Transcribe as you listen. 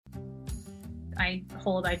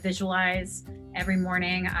I visualize every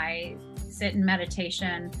morning. I sit in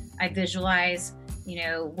meditation. I visualize,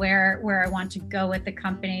 where I want to go with the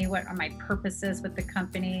company, what are my purposes with the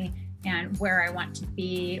company, and where I want to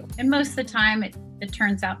be. And most of the time, it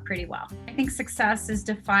turns out pretty well. I think success is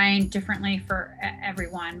defined differently for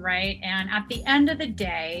everyone, right? And at the end of the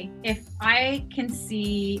day, if I can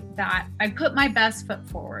see that I put my best foot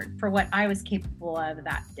forward for what I was capable of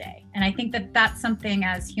that day. And I think that that's something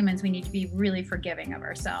as humans, we need to be really forgiving of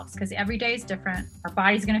ourselves, because every day is different. Our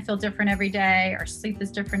body's going to feel different every day. Our sleep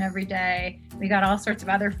is different every day. We got all sorts of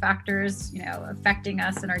other factors, affecting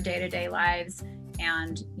us in our day-to-day lives.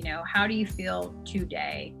 And, how do you feel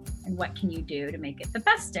today? And what can you do to make it the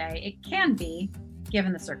best day it can be,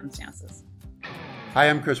 given the circumstances? Hi,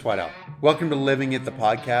 I'm Chris Whiteout. Welcome to Living It, the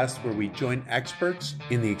podcast where we join experts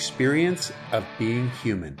in the experience of being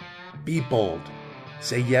human. Be bold.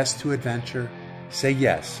 Say yes to adventure. Say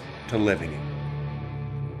yes to living it.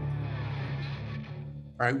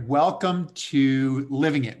 All right, welcome to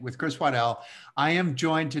Living It with Chris Whiteout. I am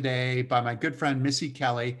joined today by my good friend, Missy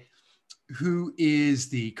Kelly, who is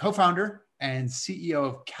the co-founder and CEO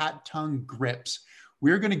of Cat Tongue Grips.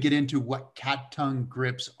 We're going to get into what Cat Tongue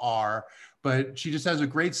Grips are, but she just has a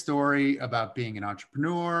great story about being an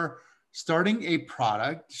entrepreneur, starting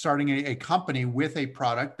a company with a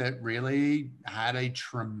product that really had a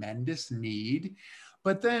tremendous need,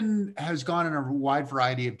 but then has gone in a wide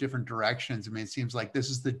variety of different directions. I mean, it seems like this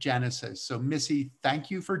is the genesis. So Missy, thank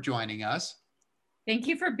you for joining us. Thank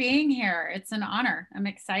you for being here. It's an honor. I'm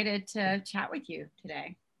excited to chat with you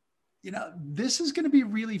today. This is going to be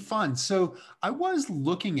really fun. So I was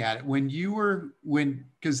looking at it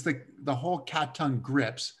because the whole Cat Tongue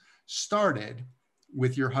Grips started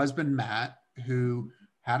with your husband, Matt, who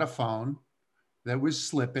had a phone that was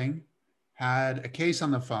slipping, had a case on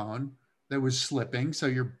the phone that was slipping. So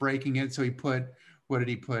you're breaking it. So what did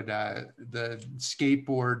he put? The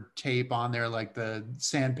skateboard tape on there, like the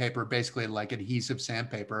sandpaper, basically like adhesive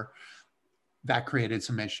sandpaper. That created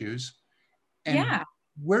some issues. And yeah.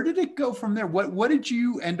 Where did it go from there? What did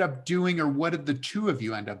you end up doing, or what did the two of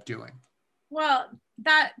you end up doing? Well,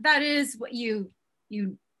 that is what you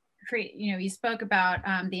create. You spoke about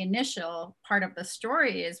the initial part of the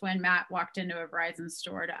story is when Matt walked into a Verizon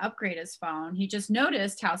store to upgrade his phone. He just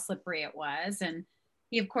noticed how slippery it was, and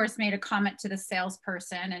he, of course, made a comment to the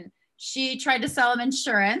salesperson, and she tried to sell him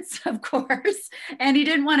insurance, of course, and he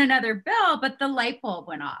didn't want another bill, but the light bulb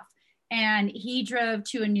went off. And he drove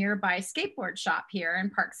to a nearby skateboard shop here in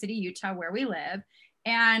Park City, Utah, where we live.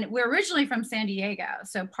 And we're originally from San Diego.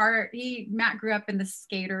 So Matt grew up in the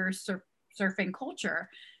skater surfing culture.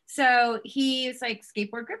 So he's like,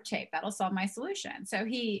 skateboard grip tape, that'll solve my solution.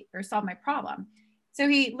 Solve my problem. So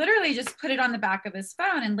he literally just put it on the back of his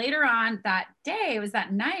phone. And later on that day, it was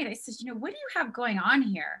that night, I said, what do you have going on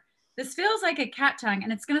here? This feels like a cat tongue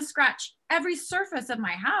and it's going to scratch every surface of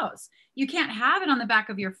my house. You can't have it on the back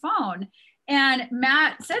of your phone. And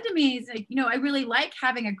Matt said to me, he's like, I really like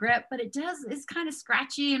having a grip, but it's kind of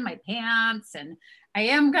scratchy in my pants and I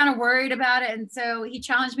am kind of worried about it. And so he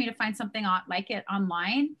challenged me to find something like it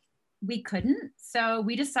online. We couldn't. So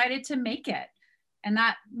we decided to make it. And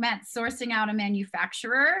that meant sourcing out a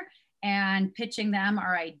manufacturer and pitching them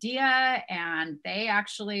our idea. And they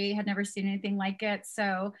actually had never seen anything like it.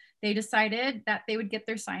 So they decided that they would get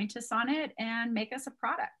their scientists on it and make us a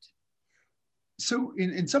product. So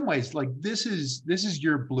in some ways, like this is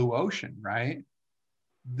your blue ocean, right?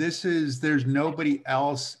 There's nobody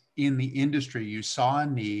else in the industry. You saw a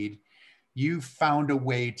need, you found a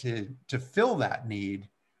way to fill that need,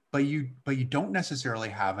 but you don't necessarily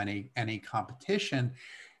have any competition.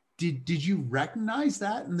 Did you recognize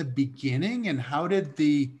that in the beginning? And how did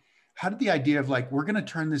the idea of like, we're going to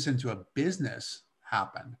turn this into a business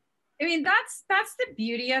happen? I mean, that's the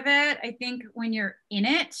beauty of it. I think when you're in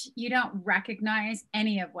it, you don't recognize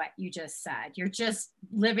any of what you just said. You're just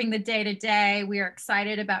living the day to day. We are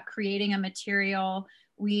excited about creating a material.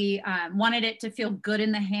 We wanted it to feel good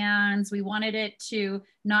in the hands. We wanted it to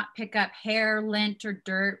not pick up hair, lint, or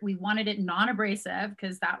dirt. We wanted it non-abrasive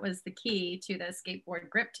because that was the key to the skateboard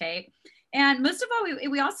grip tape. And most of all,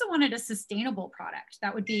 we also wanted a sustainable product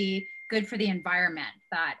that would be good for the environment.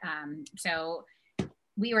 So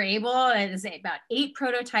we were able, about 8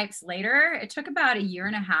 prototypes later, it took about a year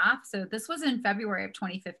and a half. So this was in February of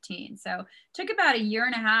 2015. So it took about a year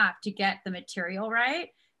and a half to get the material right.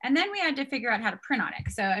 And then we had to figure out how to print on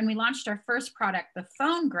it. And we launched our first product, the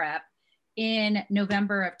phone grip, in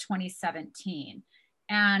November of 2017.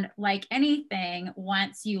 And like anything,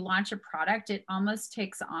 once you launch a product, it almost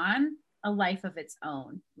takes on a life of its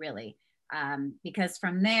own, really. Because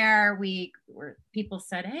from there, people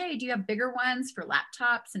said, hey, do you have bigger ones for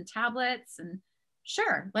laptops and tablets? And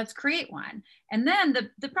sure, let's create one. And then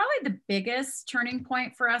probably the biggest turning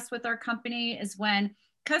point for us with our company is when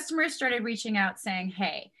customers started reaching out saying,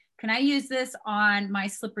 hey, can I use this on my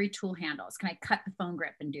slippery tool handles? Can I cut the phone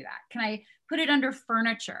grip and do that? Can I put it under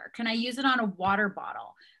furniture? Can I use it on a water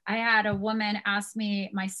bottle? I had a woman ask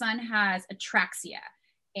me, my son has atraxia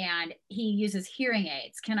and he uses hearing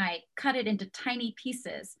aids. Can I cut it into tiny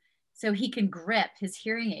pieces so he can grip his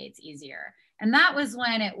hearing aids easier? And that was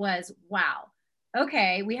when it was, wow,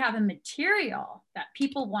 okay, we have a material that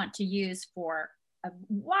people want to use for a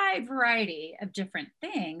wide variety of different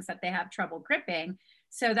things that they have trouble gripping.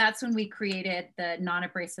 So that's when we created the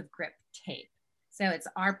non-abrasive grip tape. So it's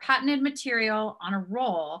our patented material on a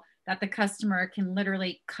roll that the customer can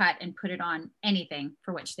literally cut and put it on anything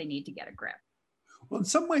for which they need to get a grip. Well, in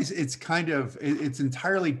some ways it's it's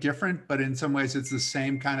entirely different, but in some ways it's the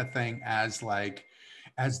same kind of thing as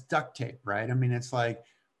duct tape, right? I mean, it's like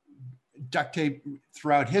duct tape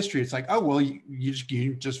throughout history. It's like, oh, well, you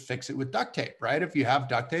just fix it with duct tape, right? If you have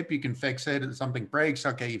duct tape, you can fix it. If something breaks,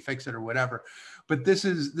 okay, you fix it or whatever. But this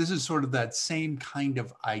is sort of that same kind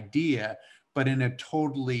of idea, but in a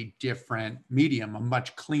totally different medium, a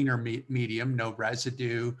much cleaner medium, no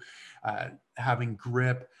residue, having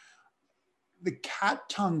grip. The cat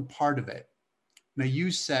tongue part of it. Now,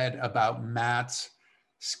 you said about Matt's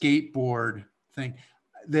skateboard thing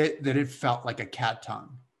that it felt like a cat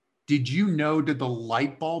tongue. Did the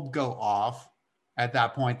light bulb go off at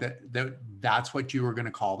that point that's what you were going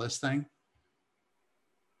to call this thing?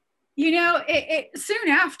 Soon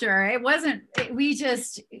after, it wasn't,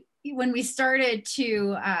 when we started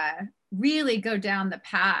to really go down the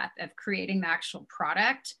path of creating the actual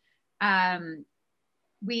product,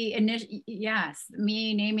 me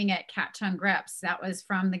naming it Cat Tongue Grips, that was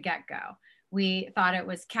from the get-go. We thought it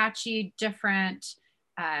was catchy, different.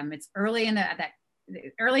 It's early in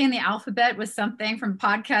the alphabet was something from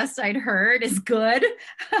podcasts I'd heard is good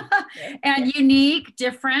and unique,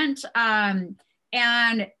 different.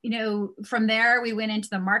 And, from there, we went into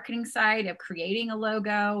the marketing side of creating a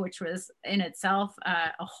logo, which was in itself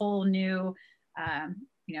a whole new,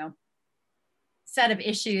 set of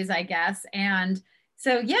issues, I guess. And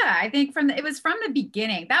so, yeah, I think it was from the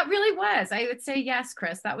beginning. That really was, I would say, yes,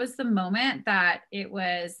 Chris, that was the moment that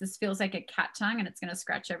this feels like a cat tongue and it's going to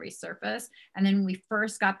scratch every surface. And then when we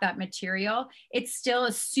first got that material, it's still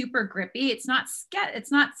a super grippy. It's not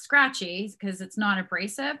scratchy because it's not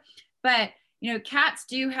abrasive, but cats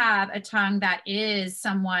do have a tongue that is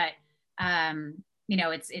somewhat,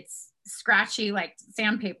 it's scratchy like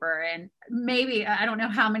sandpaper. And maybe, I don't know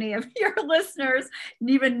how many of your listeners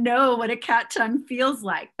even know what a cat tongue feels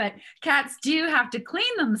like, but cats do have to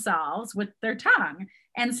clean themselves with their tongue.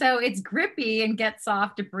 And so it's grippy and gets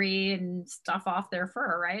off debris and stuff off their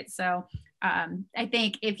fur, right? So I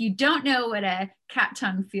think if you don't know what a cat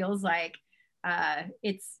tongue feels like,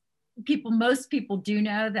 most people do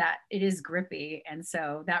know that it is grippy. And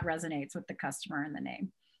so that resonates with the customer and the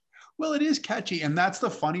name. Well, it is catchy. And that's the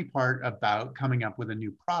funny part about coming up with a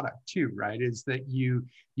new product too, right? Is that you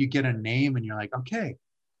get a name and you're like, okay,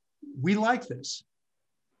 we like this.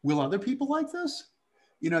 Will other people like this?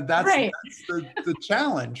 That's, right. That's the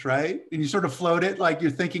challenge, right? And you sort of float it like you're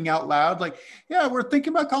thinking out loud, like, yeah, we're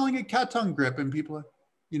thinking about calling it Cat Tongue Grip. And people are,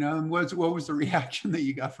 and what was the reaction that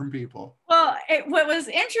you got from people? Well, what was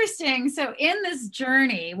interesting, so in this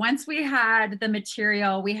journey, once we had the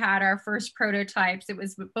material, we had our first prototypes, it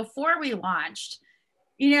was before we launched,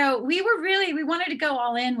 we wanted to go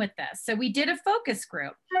all in with this. So we did a focus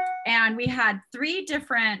group and we had 3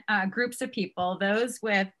 different groups of people, those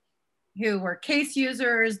who were case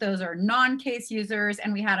users, those are non-case users,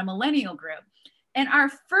 and we had a millennial group. And our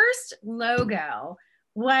first logo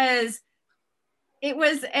was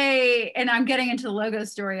and I'm getting into the logo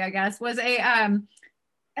story, I guess, it was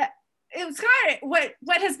kind of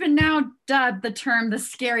what has been now dubbed the term the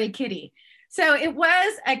scary kitty. So it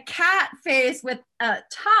was a cat face with a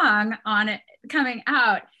tongue on it coming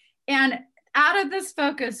out. And out of this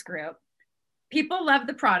focus group, people loved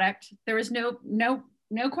the product. There was no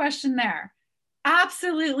question there.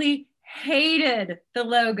 Absolutely hated the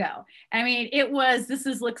logo. I mean,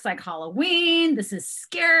 looks like Halloween. This is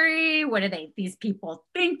scary. What are these people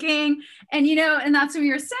thinking? And, and that's what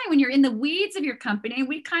you're saying, when you're in the weeds of your company,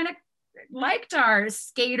 we kind of liked our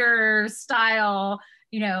skater style,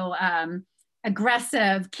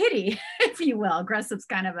 aggressive kitty, if you will. Aggressive's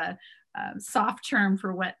kind of a soft term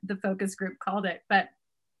for what the focus group called it.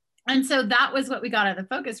 And so that was what we got out of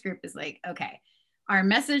the focus group, is like, okay, our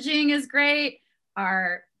messaging is great.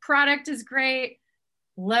 Our product is great.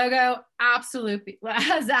 Logo absolutely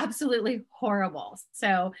was absolutely horrible.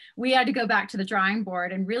 So we had to go back to the drawing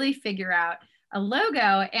board and really figure out a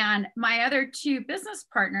logo. And my other two business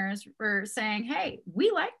partners were saying, hey,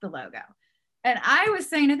 we like the logo. And I was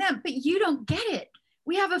saying to them, but you don't get it.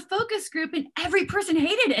 We have a focus group and every person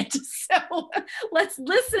hated it. So let's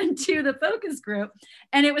listen to the focus group.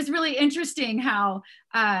 And it was really interesting how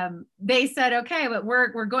they said, okay, but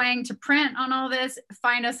we're going to print on all this,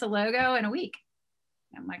 find us a logo in a week.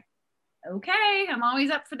 I'm like, okay, I'm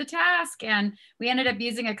always up for the task. And we ended up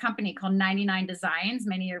using a company called 99 Designs.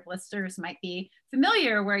 Many of your listeners might be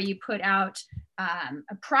familiar, where you put out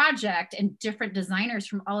a project and different designers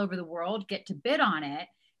from all over the world get to bid on it.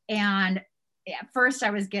 And at first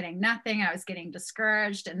I was getting nothing. I was getting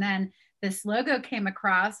discouraged. And then this logo came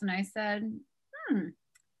across and I said,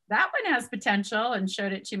 that one has potential, and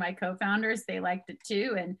showed it to my co-founders. They liked it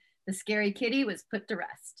too. And the scary kitty was put to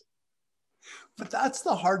rest. But that's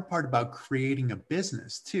the hard part about creating a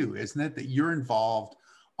business too, isn't it? That you're involved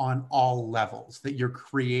on all levels, that you're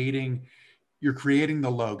creating the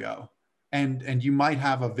logo, and you might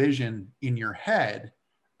have a vision in your head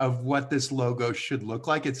of what this logo should look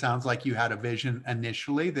like. It sounds like you had a vision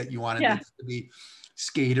initially that you wanted it to be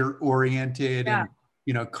skater oriented and,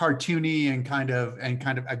 you know, cartoony and kind of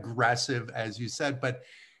aggressive, as you said, but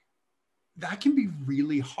that can be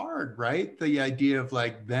really hard, right? The idea of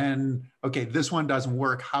like, then, okay, this one doesn't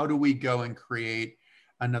work. How do we go and create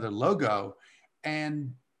another logo?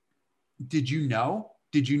 And did you know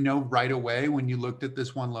right away when you looked at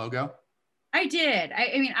this one logo? I did.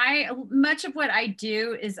 I mean, much of what I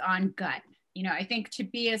do is on gut. You know, I think to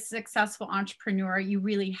be a successful entrepreneur, you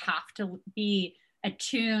really have to be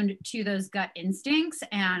attuned to those gut instincts.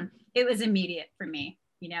 And it was immediate for me.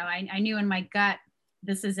 You know, I knew in my gut,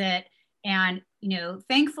 this is it. And, you know,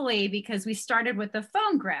 thankfully, because we started with the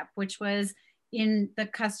phone grip, which was in the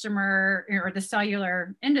customer or the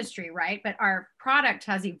cellular industry, right? But our product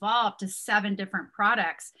has evolved to 7 different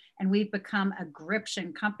products, and we've become a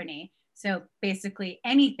gription company. So basically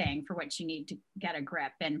anything for which you need to get a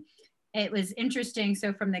grip. And it was interesting.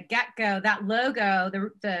 So from the get-go, that logo,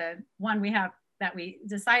 the one we have that we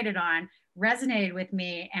decided on, resonated with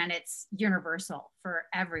me, and it's universal for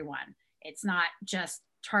everyone. It's not just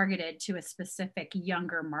targeted to a specific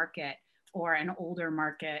younger market or an older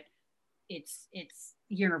market. It's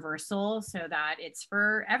universal, so that it's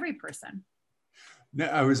for every person. No,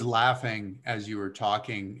 I was laughing as you were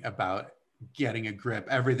talking about getting a grip,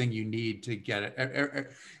 everything you need to get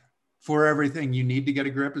it. For everything you need to get a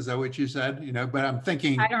grip, is that what you said? You know, but I'm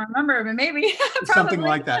thinking, I don't remember, but maybe something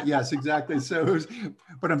like that. Yes, exactly. So,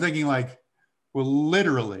 but I'm thinking like, well,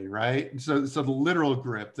 literally, right? So the literal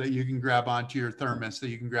grip that you can grab onto your thermos, that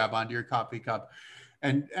you can grab onto your coffee cup,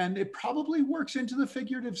 and it probably works into the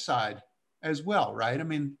figurative side as well, right? I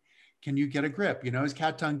mean, can you get a grip? You know, is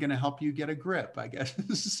Cat Tongue going to help you get a grip? I guess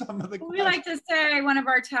this is some of the questions. We like to say one of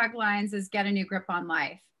our taglines is "Get a new grip on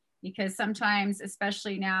life," because sometimes,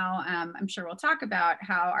 especially now, I'm sure we'll talk about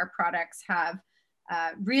how our products have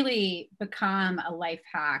really become a life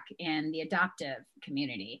hack in the adoptive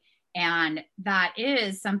community. And that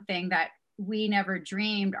is something that we never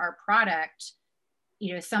dreamed our product,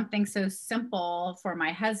 you know, something so simple for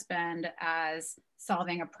my husband as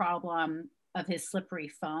solving a problem of his slippery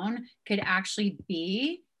phone could actually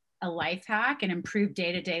be a life hack and improve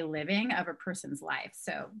day-to-day living of a person's life.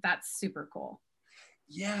 So that's super cool.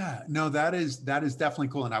 Yeah, no, that is definitely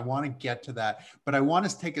cool. And I want to get to that, but I want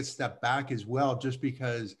to take a step back as well, just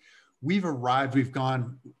because we've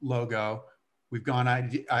gone logo, we've gone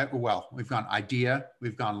idea,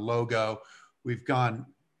 we've gone logo, we've gone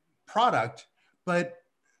product, but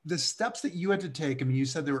the steps that you had to take, I mean, you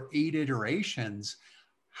said there were 8 iterations.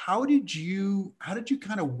 How did you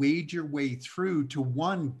kind of wade your way through to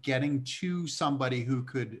one, getting to somebody who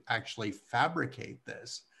could actually fabricate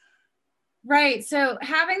this? Right. So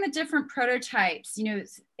having the different prototypes, you know,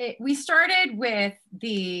 we started with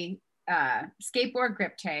the skateboard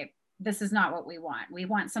grip tape. This is not what we want. We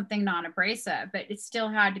want something non-abrasive, but it still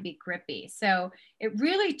had to be grippy. So it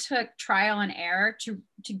really took trial and error to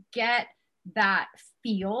get that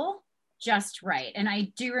feel just right. And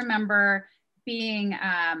I do remember being,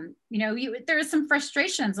 you know, there was some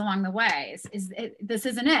frustrations along the way. This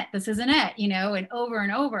isn't it, you know, and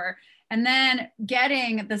over. And then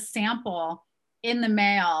getting the sample in the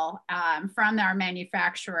mail from our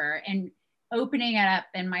manufacturer and opening it up,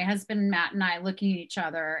 and my husband Matt and I looking at each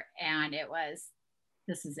other, and it was,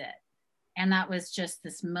 this is it. And that was just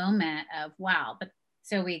this moment of wow. But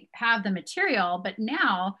So we have the material, but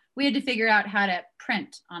now we had to figure out how to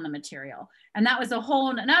print on the material. And that was a whole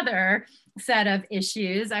another set of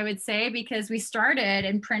issues, I would say, because we started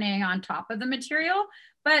in printing on top of the material,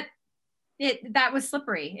 but that was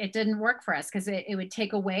slippery. It didn't work for us because it would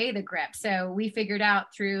take away the grip. So we figured out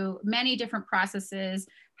through many different processes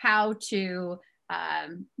how to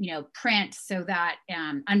print so that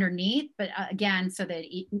underneath, but again, so that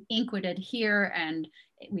ink would adhere and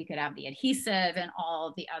we could have the adhesive and all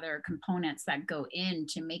of the other components that go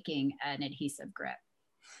into making an adhesive grip.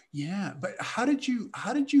 Yeah, but how did you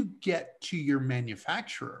get to your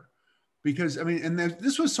manufacturer? Because I mean, and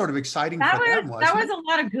this was sort of exciting for them, wasn't it? That was a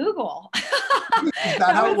lot of Google. Is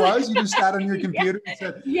that how it was? You just sat on your computer and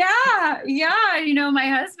said, yeah. My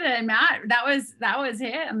husband, Matt, that was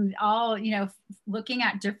him, all, looking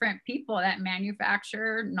at different people that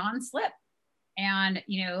manufacture non-slip, and,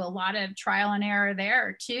 a lot of trial and error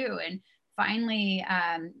there too. And finally,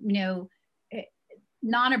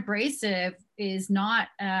 non-abrasive is not,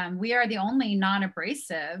 we are the only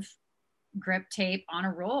non-abrasive grip tape on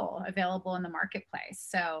a roll available in the marketplace.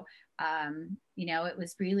 So, it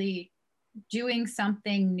was really doing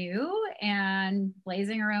something new and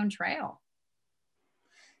blazing our own trail.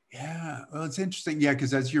 Yeah, well, it's interesting. Yeah,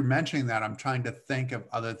 because as you're mentioning that, I'm trying to think of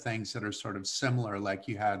other things that are sort of similar. Like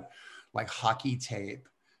you had like hockey tape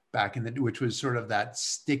back in which was sort of that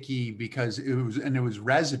sticky because it was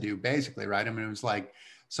residue basically, right? I mean, it was like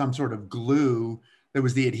some sort of glue that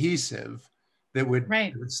was the adhesive that would,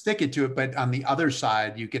 right. would stick it to it. But on the other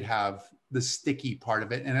side, you could have the sticky part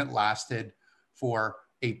of it, and it lasted for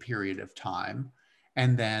a period of time.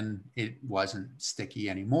 And then it wasn't sticky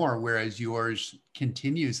anymore, whereas yours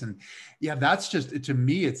continues. And yeah, that's just, to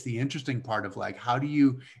me, it's the interesting part of like, how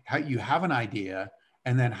you have an idea,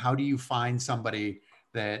 and then how do you find somebody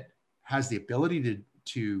that has the ability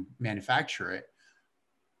to manufacture it,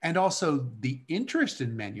 and also the interest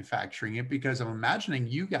in manufacturing it, because I'm imagining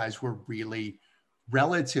you guys were really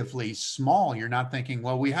relatively small. You're not thinking,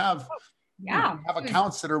 well, we have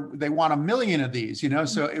accounts that they want 1 million of these,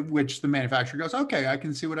 so which the manufacturer goes, okay, I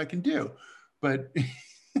can see what I can do. But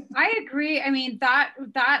I agree. I mean,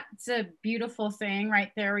 that's a beautiful thing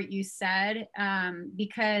right there, what you said,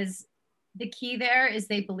 because the key there is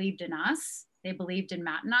they believed in us, they believed in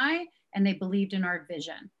Matt and I, and they believed in our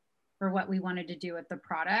vision for what we wanted to do with the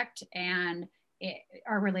product. And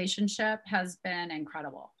our relationship has been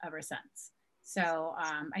incredible ever since. So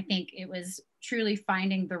I think it was truly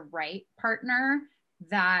finding the right partner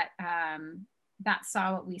that that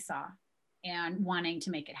saw what we saw and wanting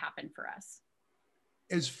to make it happen for us.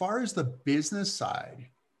 As far as the business side,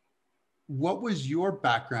 what was your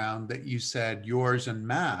background that you said, yours and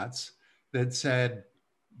Matt's, that said,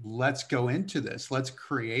 let's go into this, let's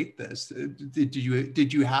create this? Did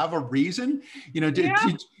you have a reason?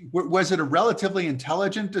 Was it a relatively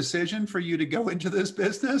intelligent decision for you to go into this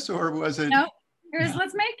business, or was it? No,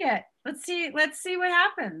 let's make it. Let's see what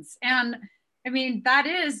happens. And I mean, that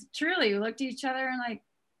is truly, we looked at each other and like,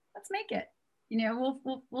 let's make it.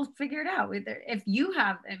 We'll figure it out. If you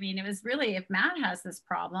have, I mean, it was really, if Matt has this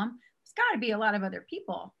problem, there's got to be a lot of other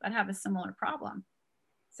people that have a similar problem.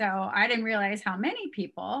 So I didn't realize how many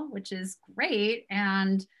people, which is great.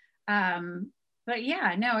 And, but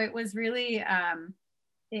yeah, no, it was really,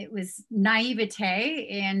 it was naivete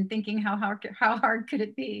in thinking how hard could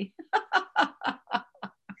it be?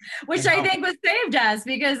 Which I think was saved us,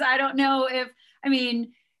 because I don't know if, I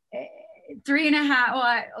mean, 3.5,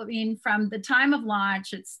 well, I mean, from the time of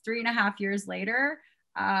launch, it's 3.5 years later.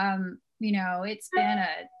 It's been a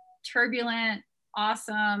turbulent,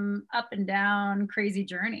 awesome, up and down, crazy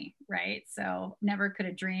journey, right? So never could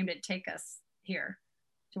have dreamed it'd take us here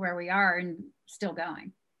to where we are, and still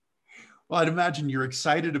going. Well, I'd imagine you're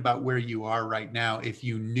excited about where you are right now. If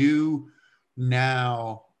you knew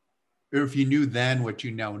now, or if you knew then what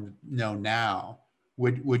you know now,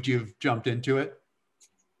 would you have jumped into it?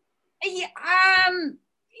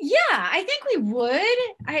 Yeah, I think we would.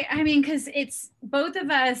 I mean, because it's, both of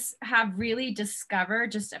us have really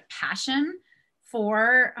discovered just a passion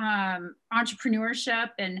for entrepreneurship.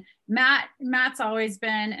 And Matt's always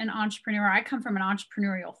been an entrepreneur. I come from an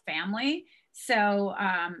entrepreneurial family. So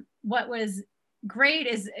what was great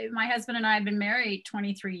is my husband and I have been married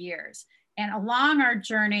 23 years. And along our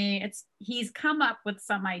journey, he's come up with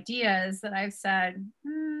some ideas that I've said,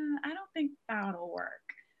 I don't think that'll work.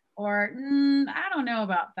 Or I don't know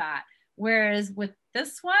about that. Whereas with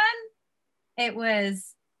this one, it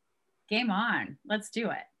was game on, let's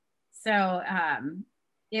do it. So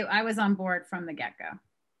I was on board from the get-go.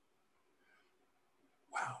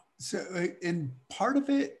 Wow. So, and part of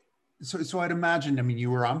it, so I'd imagine, I mean, you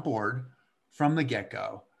were on board, from the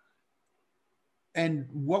get-go. And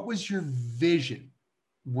what was your vision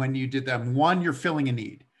when you did that? One, you're filling a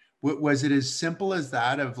need. Was it as simple as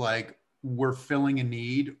that of like, we're filling a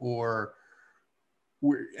need, or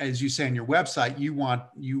as you say on your website, you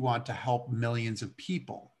want to help millions of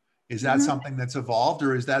people? Is that something that's evolved,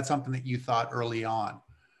 or is that something that you thought early on?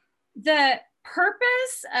 The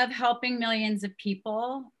purpose of helping millions of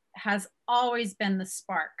people has always been the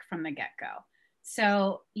spark from the get-go.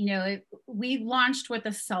 So, we launched with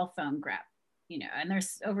a cell phone grip, and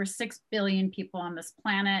there's over 6 billion people on this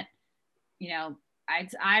planet.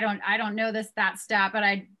 I don't know that stat, but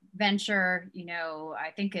I'd venture,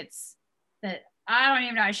 I think it's that, I don't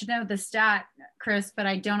even know, I should know the stat, Chris, but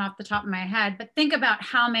I don't off the top of my head. But think about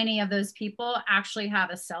how many of those people actually have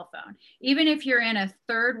a cell phone. Even if you're in a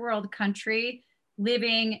third world country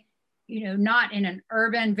living, not in an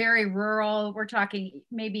urban, very rural, we're talking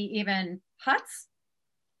maybe even huts,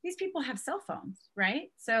 these people have cell phones,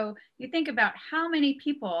 right? So you think about how many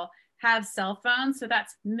people have cell phones. So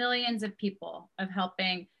that's millions of people of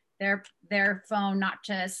helping their phone not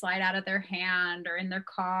to slide out of their hand or in their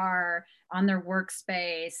car, on their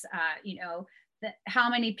workspace. How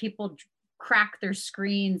many people crack their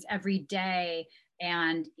screens every day.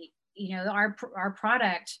 And, our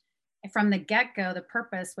product from the get-go, the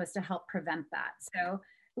purpose was to help prevent that. So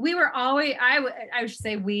we were always, I should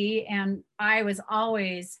say we, and I was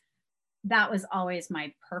always, that was always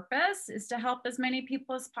my purpose, is to help as many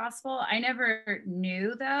people as possible. I never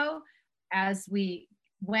knew, though, as we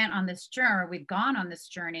went on this journey, or we've gone on this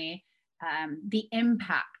journey, the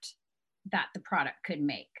impact that the product could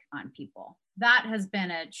make on people. That has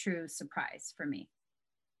been a true surprise for me.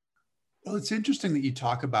 Well, it's interesting that you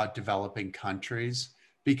talk about developing countries,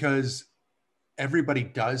 because everybody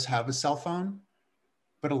does have a cell phone,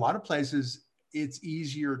 but a lot of places it's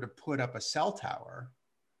easier to put up a cell tower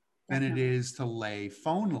than it is to lay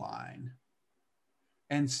phone line.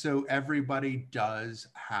 And so everybody does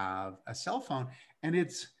have a cell phone, and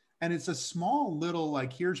it's a small little,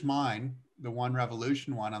 like, here's mine, the One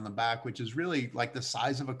Revolution one on the back, which is really like the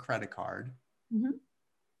size of a credit card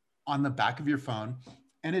on the back of your phone.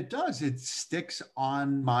 And it sticks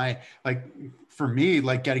on my, like, for me,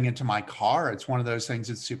 like getting into my car, it's one of those things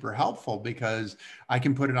that's super helpful, because I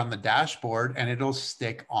can put it on the dashboard and it'll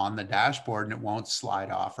stick on the dashboard and it won't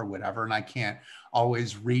slide off or whatever. And I can't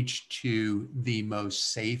always reach to the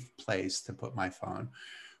most safe place to put my phone.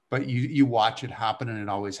 But you watch it happen, and it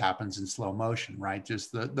always happens in slow motion, right?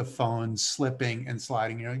 Just the phone slipping and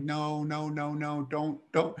sliding. You're like, no,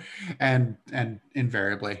 don't. And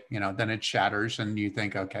invariably, then it shatters, and you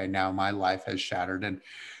think, okay, now my life has shattered.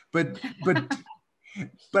 But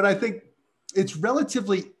I think it's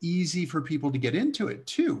relatively easy for people to get into it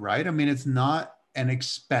too, right? I mean, it's not an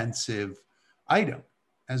expensive item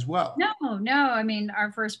as well. No. I mean, our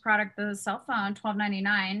first product, the cell phone,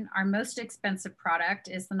 $12.99. Our most expensive product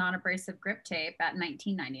is the non-abrasive grip tape at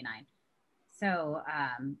 $19.99. So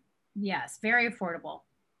yes, very affordable.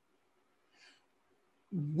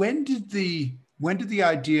 When did the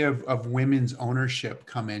idea of women's ownership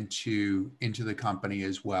come into the company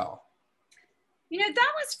as well?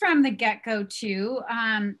 That was from the get-go too.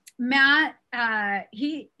 Matt,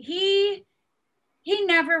 he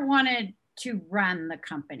never wanted to run the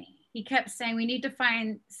company. He kept saying, we need to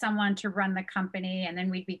find someone to run the company, and then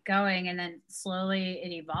we'd be going. And then slowly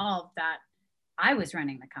it evolved that I was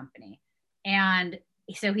running the company. And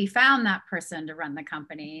so he found that person to run the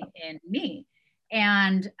company in me.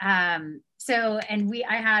 And I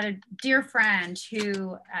had a dear friend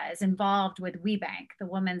who is involved with WeBank, the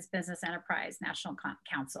Women's Business Enterprise National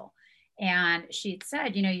Council. And she'd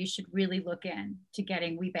said, you should really look into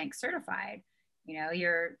getting WeBank certified.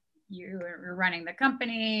 You're running the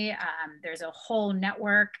company. There's a whole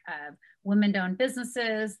network of women-owned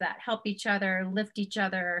businesses that help each other, lift each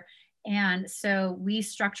other. And so we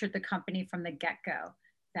structured the company from the get-go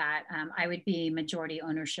that I would be majority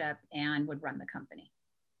ownership and would run the company.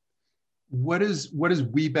 What does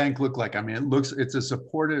WeBank look like? I mean,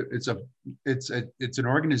 it's an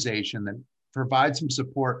organization that provides some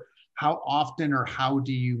support. How often or how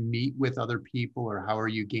do you meet with other people, or how are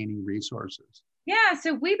you gaining resources? Yeah,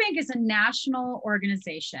 so WeBank is a national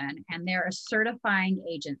organization, and they're a certifying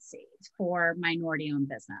agency for minority-owned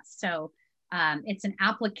business. So it's an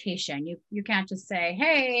application. You can't just say,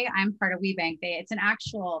 hey, I'm part of WeBank. It's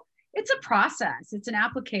a process. It's an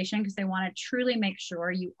application, because they want to truly make sure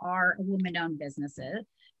you are a woman-owned business,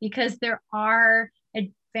 because there are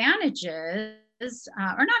advantages,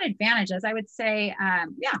 or not advantages, I would say,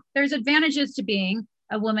 there's advantages to being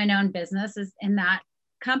a woman-owned business, is in that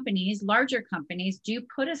companies, larger companies, do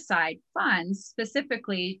put aside funds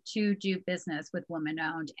specifically to do business with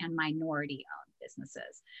women-owned and minority-owned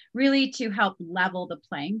businesses, really to help level the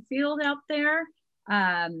playing field out there,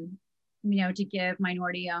 to give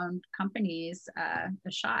minority-owned companies a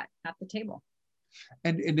shot at the table.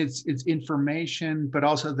 And it's information, but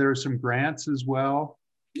also there are some grants as well.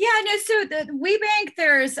 Yeah, no. So the WeBank,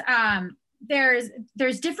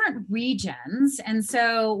 there's different regions, and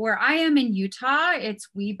so where I am in Utah, it's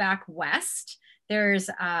WeBack West. There's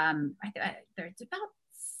about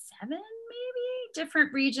 7 maybe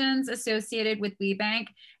different regions associated with WeBank.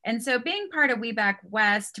 And so being part of WeBack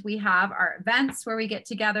West, we have our events where we get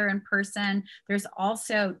together in person. There's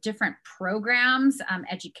also different programs,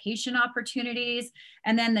 education opportunities.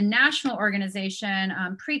 And then the national organization,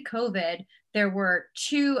 pre-COVID, there were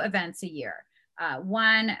 2 events a year.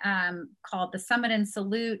 One called the Summit and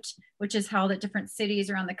Salute, which is held at different cities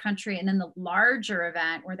around the country. And then the larger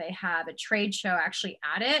event where they have a trade show actually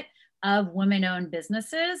at it of women-owned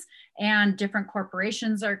businesses, and different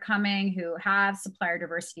corporations are coming who have supplier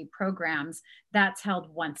diversity programs. That's held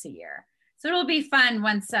once a year. So it'll be fun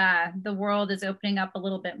once the world is opening up a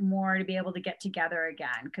little bit more to be able to get together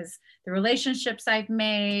again, because the relationships I've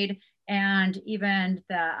made and even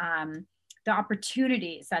the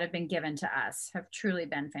opportunities that have been given to us have truly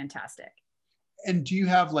been fantastic. And do you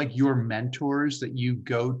have like your mentors that you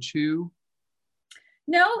go to?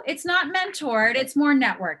 No, it's not mentored. It's more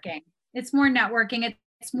networking. It's more networking.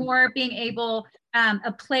 It's more being able,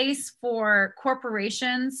 a place for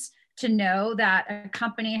corporations to know that a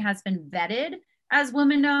company has been vetted as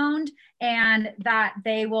women-owned, and that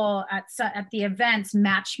they will at the events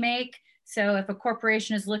matchmake. So if a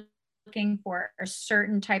corporation is looking for a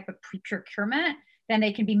certain type of procurement, then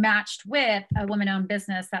they can be matched with a women-owned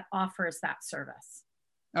business that offers that service.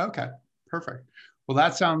 Okay, perfect. Well,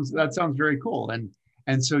 that sounds very cool.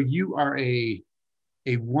 And so you are a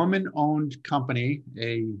woman-owned company,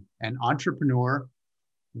 an entrepreneur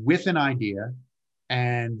with an idea,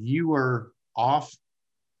 and you are off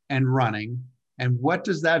and running. And what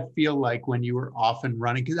does that feel like when you are off and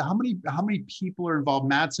running? Because how many people are involved?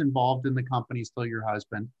 Matt's involved in the company, still your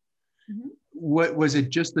husband. Mm-hmm. What was it?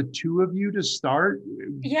 Just the 2 of you to start?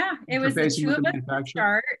 Yeah, it was the 2 of us to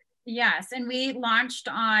start. Yes, and we launched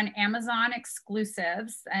on Amazon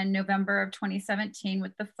exclusives in November of 2017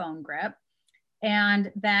 with the Phone Grip.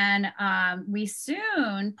 And then we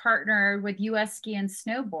soon partnered with US Ski and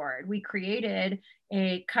Snowboard. We created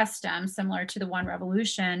a custom, similar to the One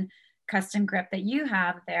Revolution custom grip that you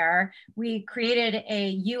have there. We created a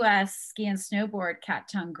US Ski and Snowboard cat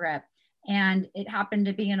tongue grip, and it happened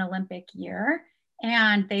to be an Olympic year.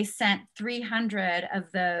 And they sent 300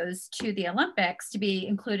 of those to the Olympics to be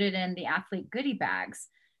included in the athlete goodie bags.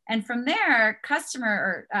 And from there,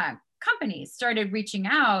 companies started reaching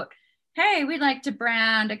out, hey, we'd like to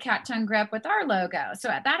brand a cat tongue grip with our logo. So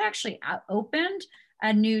that actually opened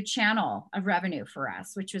a new channel of revenue for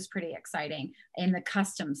us, which was pretty exciting in the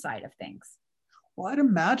custom side of things. Well, I'd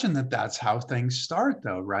imagine that that's how things start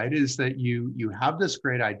though, right? Is that you have this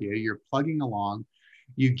great idea, you're plugging along,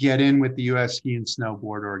 you get in with the US Ski and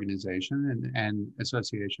Snowboard organization and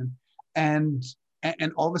association, and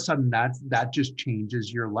all of a sudden that just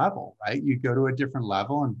changes your level, right? You go to a different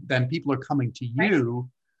level, and then people are coming to you,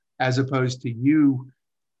 right, as opposed to you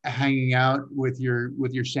hanging out with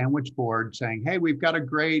your sandwich board saying, hey, we've got a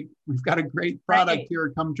great product, right,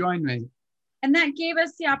 here, come join me. And that gave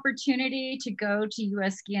us the opportunity to go to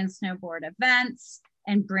US Ski and Snowboard events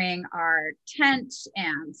and bring our tent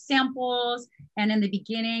and samples. And in the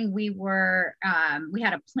beginning, we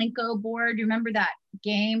had a Plinko board. You remember that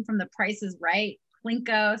game from The Price is Right,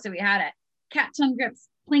 Plinko? So we had a cat tongue grips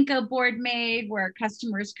Plinko board made where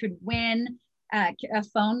customers could win a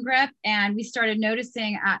phone grip. And we started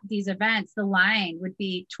noticing at these events, the line would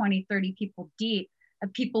be 20, 30 people deep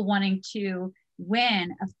of people wanting to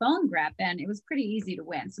win a phone grip. And it was pretty easy to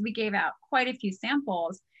win. So we gave out quite a few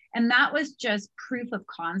samples. And that was just proof of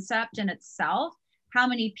concept in itself, how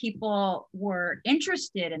many people were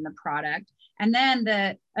interested in the product. And then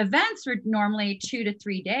the events were normally 2 to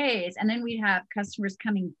 3 days. And then we'd have customers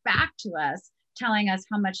coming back to us, telling us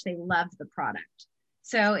how much they loved the product.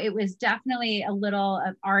 So it was definitely a little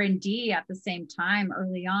of R&D at the same time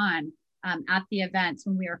early on at the events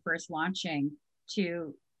when we were first launching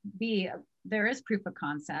there is proof of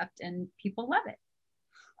concept and people love it.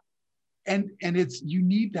 And you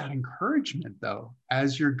need that encouragement though,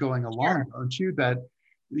 as you're going along, sure, don't you? That,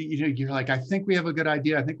 you're like, I think we have a good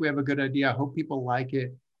idea. I hope people like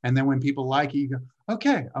it. And then when people like it, you go,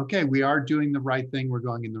 okay, we are doing the right thing. We're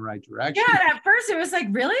going in the right direction. Yeah, at first it was like,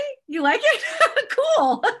 really? You like it?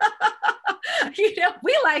 Cool.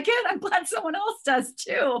 we like it. I'm glad someone else does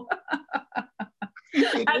too.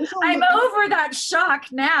 I'm over that shock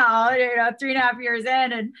now, 3.5 years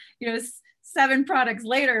in, and 7 products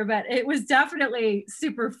later, but it was definitely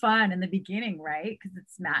super fun in the beginning, right? Because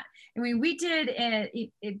it's Matt. I mean, we did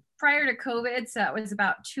it prior to COVID, so it was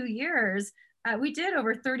about 2 years. We did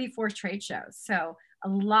over 34 trade shows. So a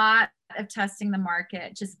lot of testing the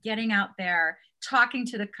market, just getting out there, talking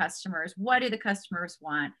to the customers. What do the customers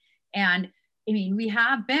want? And I mean, we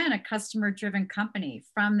have been a customer-driven company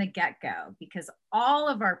from the get-go, because all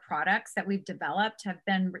of our products that we've developed have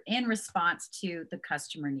been in response to the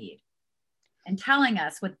customer need and telling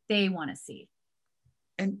us what they want to see.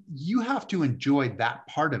 And you have to enjoy that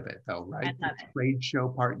part of it, though, right? I love the it. trade show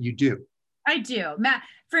part, you do. I do. Matt,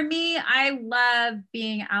 for me, I love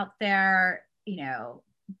being out there,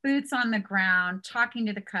 boots on the ground, talking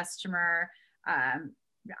to the customer.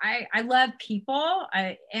 I love people.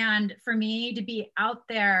 And for me to be out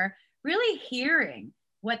there, really hearing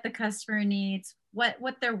what the customer needs, what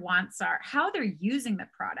their wants are, how they're using the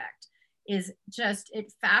product is just,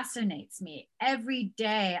 it fascinates me. Every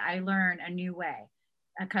day I learn a new way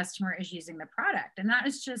a customer is using the product. And that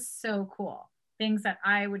is just so cool. Things that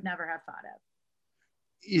I would never have thought of.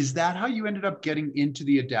 Is that how you ended up getting into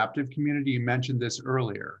the adaptive community? You mentioned this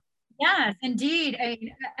earlier. Yes, indeed.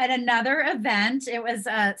 At another event, it was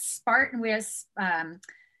Spartan.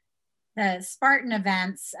 The Spartan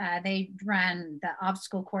events. They run the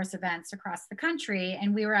obstacle course events across the country,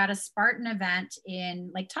 and we were at a Spartan event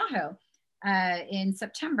in Lake Tahoe in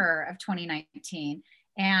September of 2019,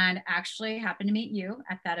 and actually happened to meet you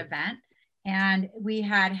at that event. And we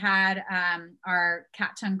had our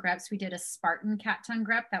cat tongue grips. We did a Spartan cat tongue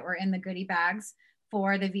grip that were in the goodie bags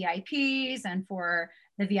for the VIPs and for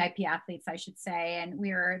the VIP athletes, I should say. And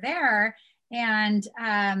we were there, and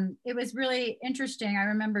it was really interesting. I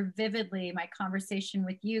remember vividly my conversation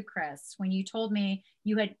with you, Chris, when you told me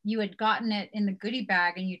you had gotten it in the goodie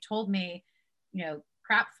bag, and you told me,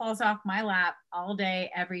 crap falls off my lap all day,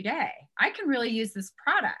 every day. I can really use this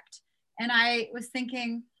product. And I was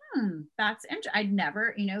thinking, that's interesting. I'd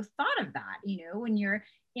never, thought of that. When you're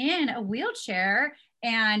in a wheelchair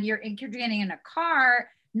and you're getting in a car,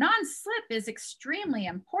 non-slip is extremely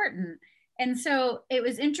important. And so it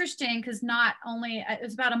was interesting because not only, it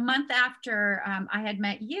was about a month after I had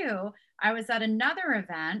met you, I was at another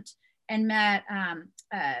event and met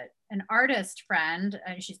an artist friend,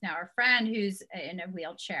 and she's now a friend who's in a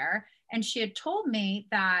wheelchair. And she had told me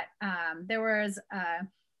that there was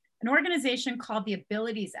an organization called the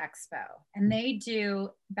Abilities Expo, and they do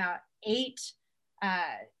about eight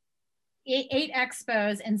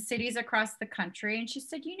expos in cities across the country. And she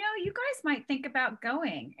said, you guys might think about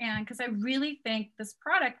going, and because I really think this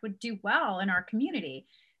product would do well in our community.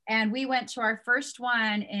 And we went to our first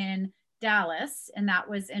one in Dallas, and that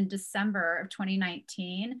was in December of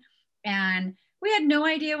 2019. And we had no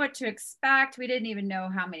idea what to expect. We didn't even know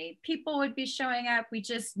how many people would be showing up. We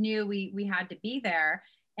just knew we had to be there.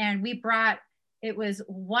 And we brought, it was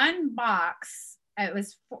one box.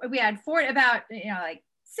 We had about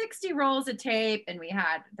 60 rolls of tape, and we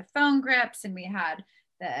had the phone grips, and we had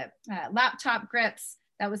the laptop grips.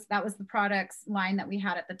 That was the products line that we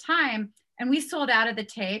had at the time. And we sold out of the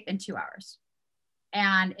tape in 2 hours.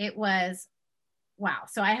 And it was, wow.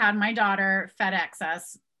 So I had my daughter FedEx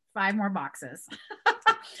us 5 more boxes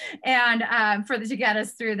and to get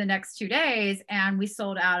us through the next 2 days. And we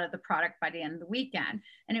sold out of the product by the end of the weekend.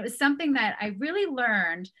 And it was something that I really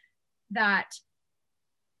learned, that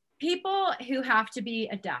people who have to be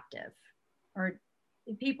adaptive, or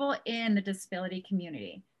people in the disability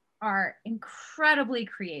community, are incredibly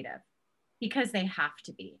creative because they have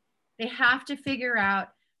to be. They have to figure out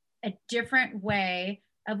a different way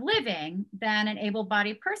of living than an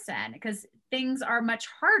able-bodied person, because things are much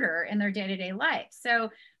harder in their day-to-day life.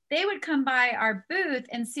 So they would come by our booth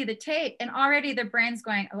and see the tape, and already their brain's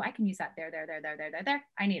going, oh, I can use that there.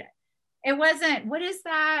 I need it. It wasn't, what is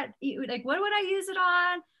that? Like, what would I use it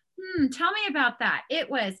on? Tell me about that.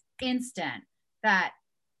 It was instant that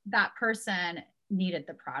that person needed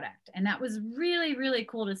the product. And that was really, really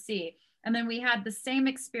cool to see. And then we had the same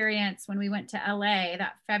experience when we went to LA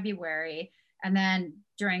that February. And then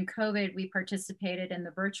during COVID, we participated in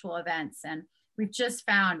the virtual events, and we've just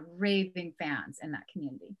found raving fans in that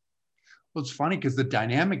community. Well, it's funny because the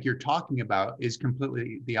dynamic you're talking about is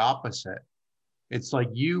completely the opposite. It's like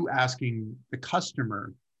you asking the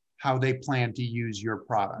customer how they plan to use your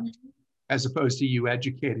product, as opposed to you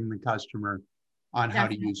educating the customer on how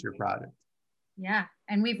to use your product. Yeah.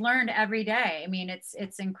 And we've learned every day. I mean,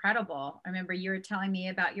 it's incredible. I remember you were telling me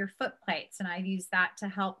about your foot plates, and I use that to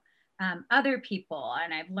help other people,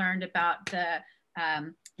 and I've learned about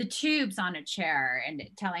the tubes on a chair and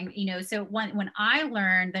telling, you know, so when I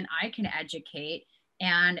learn, then I can educate.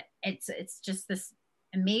 And it's just this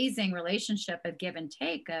amazing relationship of give and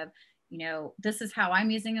take of, you know, this is how I'm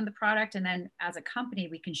using in the product. And then as a company,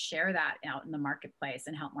 we can share that out in the marketplace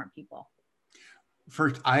and help more people.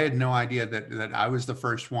 First, I had no idea that I was the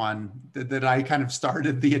first one that I kind of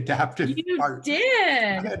started the adaptive You part.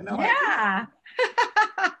 did. I had no idea.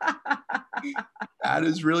 That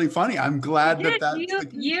is really funny. I'm glad that that's the case.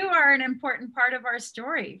 You are an important part of our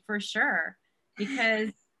story for sure,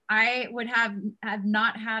 because I would have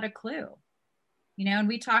not had a clue, you know, and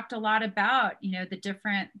we talked a lot about, you know, the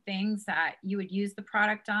different things that you would use the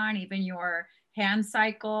product on, even your hand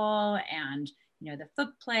cycle and, you know, the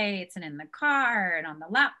foot plates and in the car and on the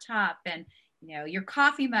laptop and, you know, your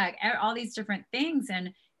coffee mug, all these different things.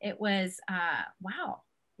 And it was, wow.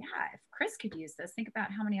 Yeah. If Chris could use this, think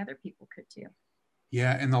about how many other people could too.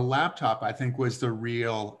 Yeah, and the laptop I think was the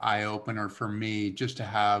real eye opener for me, just to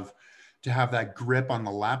have that grip on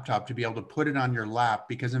the laptop, to be able to put it on your lap,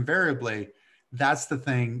 because invariably that's the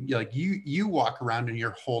thing, like you walk around and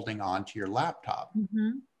you're holding on to your laptop.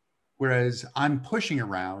 Mm-hmm. Whereas I'm pushing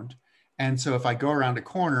around, and so if I go around a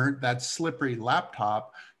corner, that slippery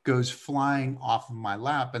laptop goes flying off of my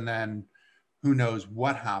lap, and then who knows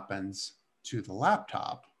what happens to the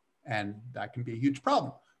laptop, and that can be a huge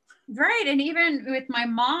problem. Right. And even with my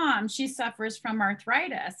mom, she suffers from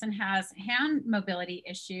arthritis and has hand mobility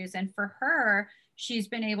issues. And for her, she's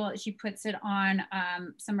been able, she puts it on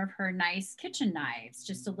some of her nice kitchen knives,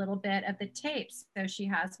 just a little bit of the tapes. So she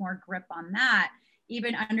has more grip on that.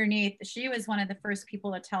 Even underneath, she was one of the first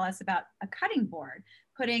people to tell us about a cutting board,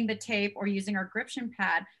 putting the tape or using our gription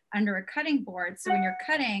pad under a cutting board. So when you're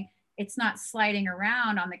cutting, it's not sliding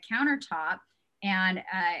around on the countertop. And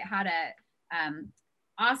how to,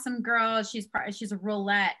 awesome girl. She's a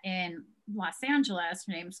roulette in Los Angeles.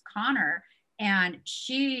 Her name's Connor. And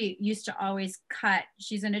she used to always cut.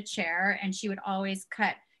 She's in a chair and she would always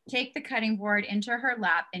take the cutting board into her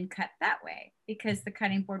lap and cut that way because the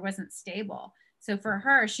cutting board wasn't stable. So for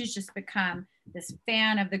her, she's just become this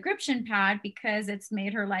fan of the gription pad because it's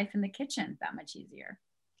made her life in the kitchen that much easier.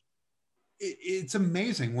 It's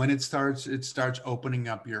amazing when it starts opening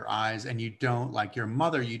up your eyes, and you don't, like your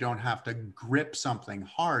mother, you don't have to grip something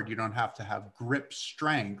hard. You don't have to have grip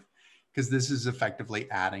strength, because this is effectively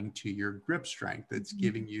adding to your grip strength. It's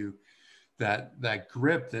giving you that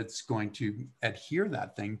grip that's going to adhere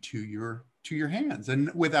that thing to your hands,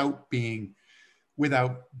 and without being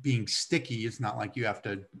sticky. It's not like you have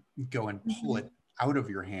to go and pull it out of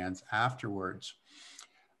your hands afterwards.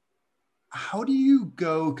 How do you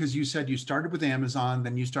go, because you said you started with Amazon,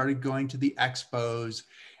 then you started going to the expos,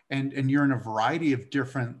 and you're in a variety of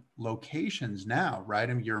different locations now, right?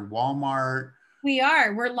 I mean, you're in Walmart.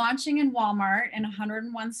 We're launching in Walmart in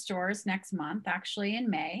 101 stores next month, actually in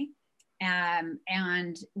May.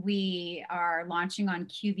 And we are launching on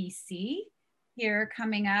QVC here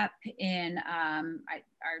coming up in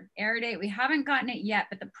our air date. We haven't gotten it yet,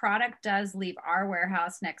 but the product does leave our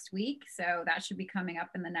warehouse next week. So that should be coming up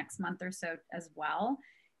in the next month or so as well.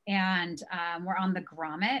 And we're on the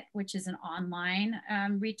Grommet, which is an online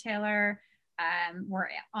retailer. We're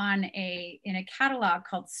in a catalog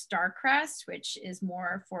called Starcrest, which is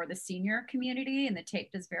more for the senior community, and the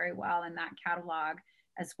tape does very well in that catalog,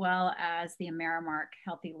 as well as the Amerimark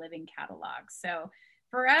Healthy Living catalog. So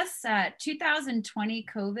for us, 2020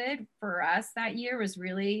 COVID for us that year was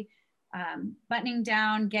really buttoning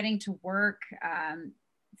down, getting to work.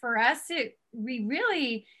 For us, we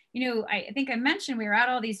really, you know, I think I mentioned we were at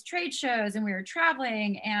all these trade shows and we were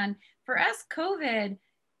traveling. And for us, COVID,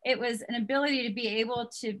 it was an ability to be able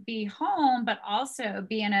to be home, but also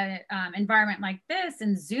be in an environment like this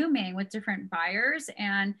and Zooming with different buyers.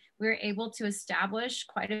 And we were able to establish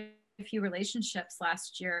quite a few relationships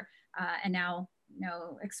last year, and now, you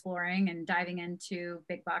know, exploring and diving into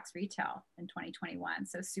big box retail in 2021.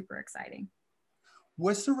 So super exciting.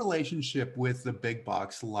 What's the relationship with the big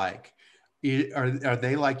box like? Are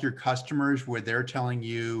they like your customers where they're telling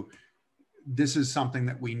you this is something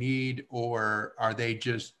that we need, or are they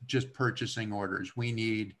just purchasing orders? We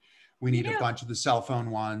need a bunch of the cell phone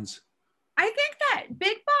ones. I think that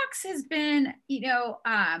big box has been, you know,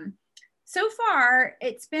 so far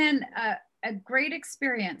it's been a great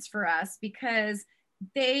experience for us, because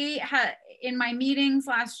they had, in my meetings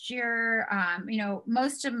last year, you know,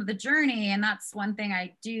 most of the journey, and that's one thing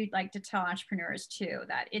I do like to tell entrepreneurs too,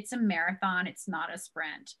 that it's a marathon, it's not a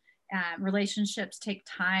sprint. Relationships take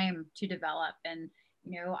time to develop. And,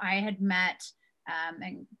 you know, I had met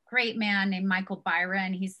a great man named Michael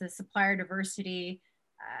Byron. He's the supplier diversity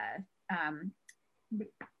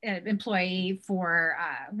employee for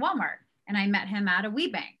Walmart, and I met him at a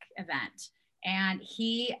WeBank event, and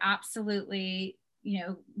he absolutely,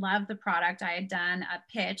 loved the product. I had done a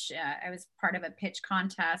pitch. I was part of a pitch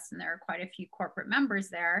contest, and there were quite a few corporate members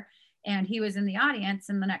there, and he was in the audience.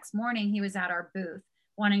 And the next morning, he was at our booth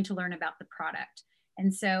wanting to learn about the product.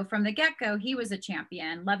 And so from the get-go, he was a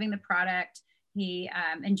champion, loving the product. He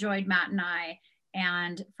enjoyed Matt and I,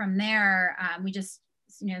 and from there, we just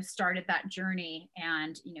started that journey,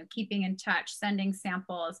 and keeping in touch, sending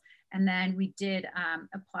samples. And then we did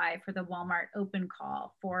apply for the Walmart open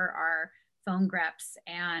call for our phone grips,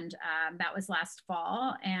 and that was last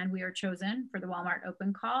fall, and we were chosen for the Walmart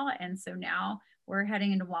open call. And so now we're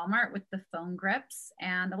heading into Walmart with the phone grips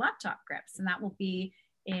and the laptop grips, and that will be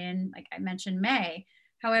in, like I mentioned, May.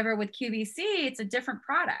 However, with QVC, it's a different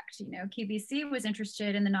product. QVC was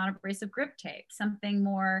interested in the non-abrasive grip tape, something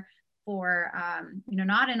more for,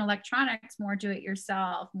 not in electronics, more do it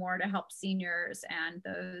yourself, more to help seniors and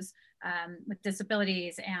those with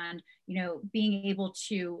disabilities, and, being able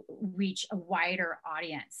to reach a wider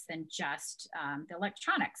audience than just the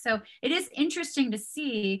electronics. So it is interesting to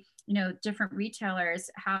see, different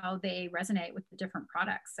retailers, how they resonate with the different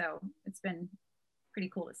products. So it's been pretty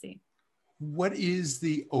cool to see. What is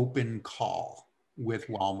the open call with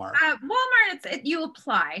Walmart? Walmart, you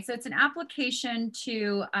apply. So it's an application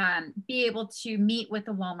to be able to meet with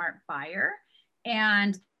a Walmart buyer,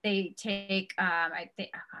 and they take, I think,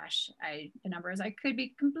 the numbers, I could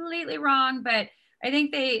be completely wrong, but I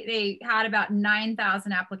think they had about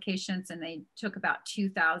 9,000 applications, and they took about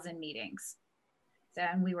 2,000 meetings.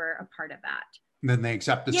 And we were a part of that. And then they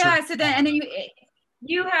accept the yeah. So then, and then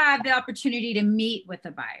you have the opportunity to meet with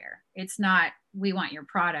the buyer. It's not, we want your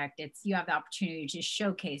product. It's, you have the opportunity to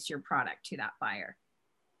showcase your product to that buyer.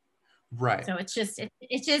 Right. So it's just,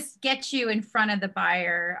 it just gets you in front of the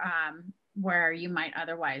buyer where you might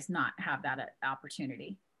otherwise not have that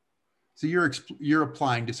opportunity. So you're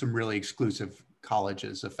applying to some really exclusive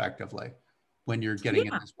colleges effectively when you're getting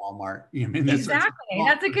in this Walmart. Exactly.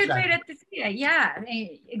 That's a good way to see it. Yeah,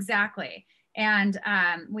 exactly. And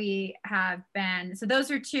we have been, so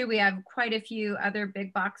those are two. We have quite a few other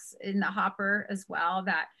big box in the hopper as well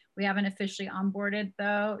that we haven't officially onboarded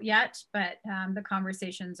though yet, but the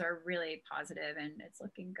conversations are really positive and it's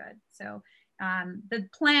looking good. So the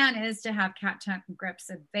plan is to have Cat Tongue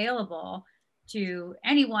grips available to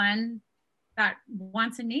anyone that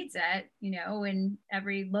wants and needs it, in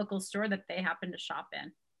every local store that they happen to shop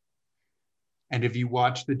in. And have you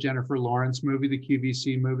watched the Jennifer Lawrence movie, the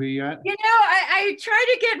QVC movie yet? I tried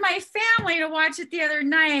to get my family to watch it the other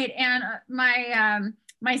night, and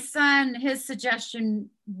my son, his suggestion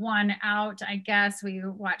won out. I guess we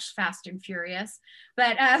watched Fast and Furious,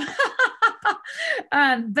 but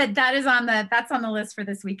but that's on the list for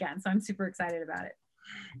this weekend. So I'm super excited about it.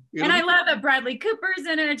 And I love that Bradley Cooper's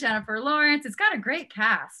in it, Jennifer Lawrence. It's got a great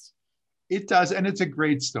cast. It does. And it's a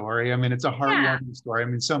great story. I mean, it's a heartwarming story. I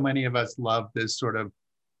mean, so many of us love this sort of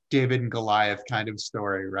David and Goliath kind of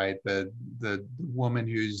story, right? The woman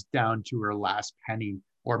who's down to her last penny,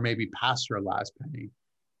 or maybe past her last penny.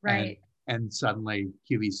 Right. And suddenly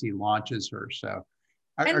QVC launches her. So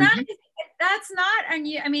that's not,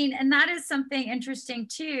 and that is something interesting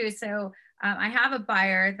too. So I have a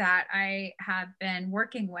buyer that I have been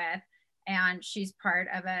working with, and she's part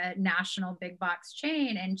of a national big box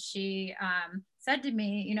chain. And she said to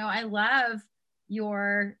me, I love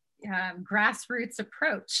your grassroots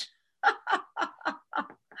approach.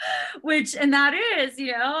 And that is,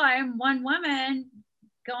 I'm one woman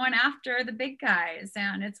going after the big guys,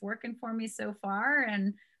 and it's working for me so far.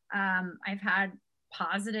 And I've had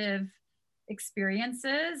positive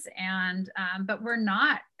experiences, and but we're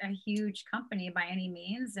not a huge company by any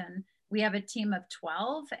means, and we have a team of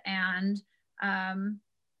 12, and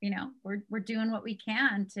we're doing what we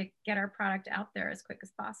can to get our product out there as quick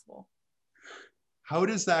as possible. How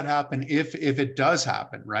does that happen if it does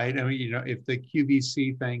happen, right? I mean, if the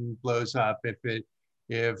QVC thing blows up,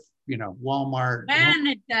 if Walmart. When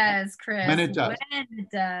it does, Chris. When it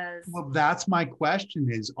does. Well, that's my question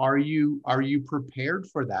is, are you prepared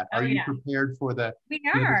for that? Are you prepared for the We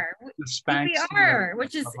are. The Spanx, we are,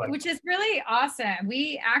 which is really awesome.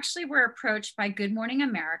 We actually were approached by Good Morning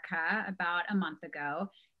America about a month ago,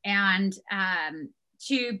 and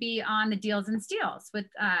to be on the Deals and Steals with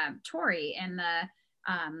Tori and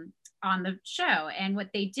on the show. And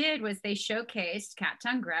what they did was they showcased Cat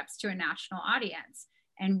Tongue grips to a national audience.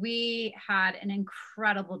 And we had an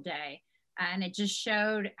incredible day. And it just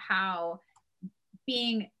showed how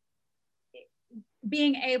being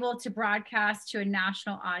being able to broadcast to a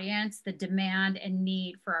national audience the demand and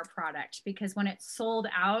need for our product, because when it sold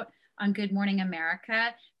out on Good Morning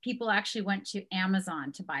America, people actually went to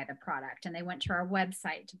Amazon to buy the product, and they went to our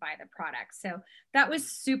website to buy the product. So that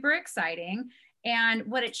was super exciting. And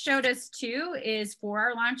what it showed us too is for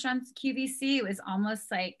our launch on QVC, it was almost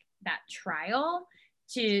like that trial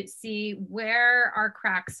to see where our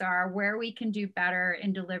cracks are, where we can do better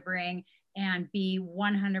in delivering, and be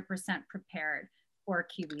 100% prepared for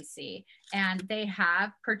QVC. And they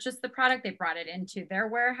have purchased the product. They brought it into their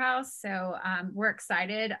warehouse. So we're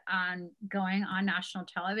excited on going on national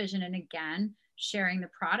television and again, sharing the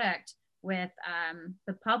product with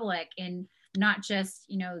the public. And not just,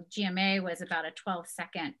 you know, GMA was about a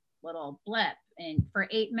 12-second little blip, and for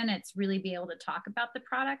 8 minutes, really be able to talk about the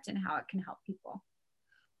product and how it can help people.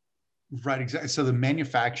 Right, exactly. So the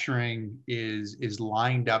manufacturing is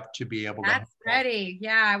lined up to be able to. That's ready.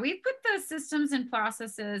 Yeah, we put those systems and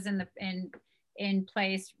processes in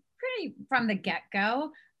place pretty from the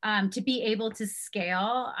get-go to be able to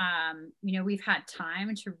scale. You know, we've had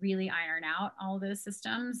time to really iron out all those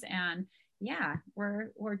systems, and yeah,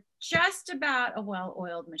 we're just about a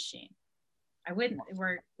well-oiled machine.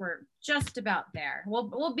 We're just about there.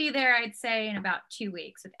 We'll be there, I'd say, in about 2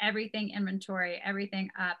 weeks with everything inventory,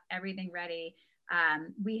 everything up, everything ready.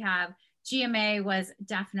 We have GMA was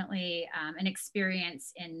definitely an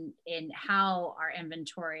experience in how our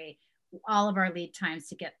inventory, all of our lead times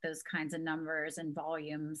to get those kinds of numbers and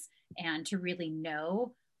volumes, and to really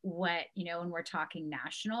know what, you know, when we're talking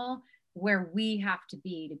national, where we have to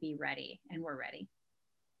be ready, and we're ready.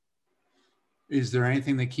 Is there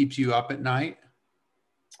anything that keeps you up at night?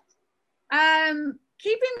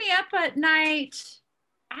 Keeping me up at night,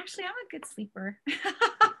 actually, I'm a good sleeper.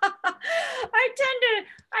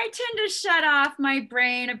 I tend to shut off my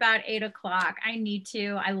brain about 8 o'clock. I need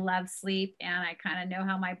to. I love sleep, and I kind of know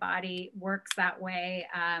how my body works that way.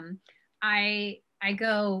 I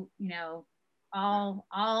go, you know,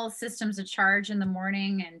 all systems of charge in the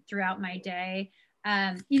morning and throughout my day.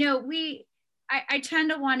 You know, I tend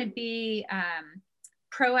to want to be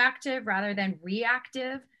proactive rather than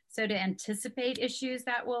reactive. So to anticipate issues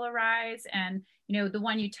that will arise. And, you know, the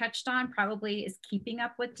one you touched on probably is keeping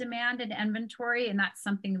up with demand and inventory. And that's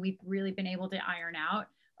something that we've really been able to iron out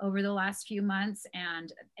over the last few months.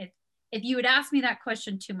 And if you would ask me that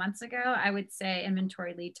question 2 months ago, I would say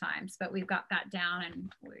inventory lead times, but we've got that down,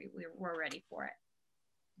 and we're ready for it.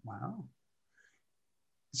 Wow.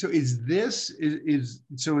 So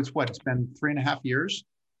so it's what, it's been 3.5 years?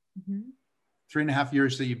 Mm-hmm. 3.5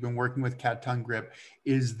 years that you've been working with Cat Tongue Grip.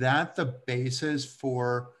 Is that the basis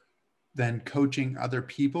for then coaching other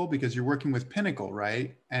people? Because you're working with Pinnacle,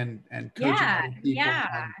 right? And coaching other people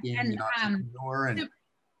and being an entrepreneur. So,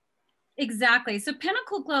 exactly. So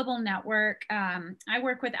Pinnacle Global Network, I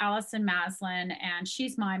work with Allison Maslin, and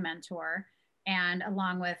she's my mentor. And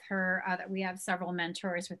along with her, we have several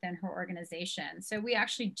mentors within her organization. So we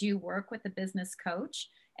actually do work with a business coach,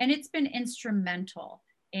 and it's been instrumental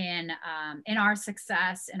in our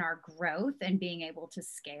success, in our growth, and being able to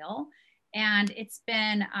scale. And it's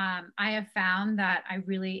been, I have found that I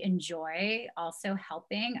really enjoy also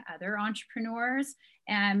helping other entrepreneurs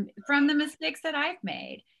and from the mistakes that I've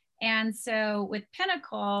made. And so with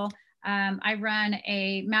Pinnacle, I run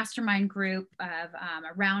a mastermind group of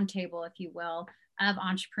a roundtable, if you will, of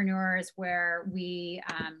entrepreneurs where we,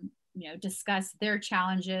 you know, discuss their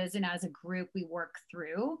challenges, and as a group, we work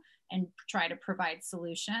through and try to provide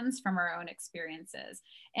solutions from our own experiences.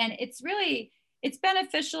 And it's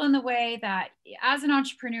beneficial in the way that as an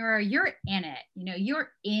entrepreneur, you're in it, you know,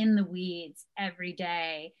 you're in the weeds every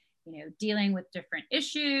day, you know, dealing with different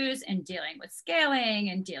issues and dealing with scaling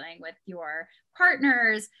and dealing with your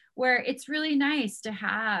partners, where it's really nice to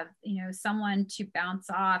have, you know, someone to bounce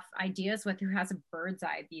off ideas with, who has a bird's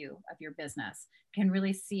eye view of your business, can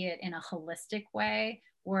really see it in a holistic way,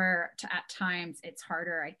 where at times it's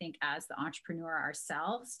harder, I think, as the entrepreneur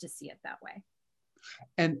ourselves to see it that way.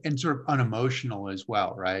 And sort of unemotional as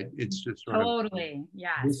well, right? It's just sort totally,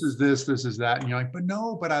 yes. This is that. And you're like,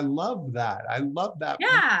 but I love that. I love that.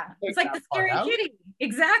 Yeah, it's like the scary kitty.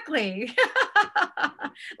 Exactly.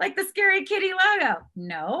 Like the scary kitty logo.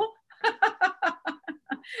 No.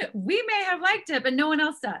 We may have liked it, but no one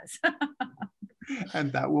else does.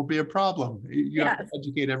 And that will be a problem. You have to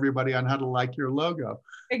educate everybody on how to like your logo.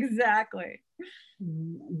 Exactly.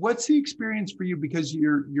 What's the experience for you? Because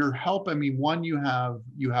your help, I mean, one, you have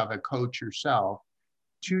a coach yourself.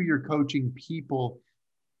 Two, you're coaching people.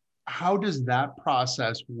 How does that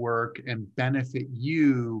process work and benefit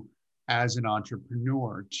you as an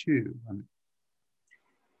entrepreneur too?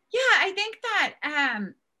 Yeah, I think that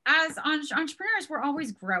as entrepreneurs, we're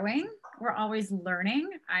always growing. We're always learning.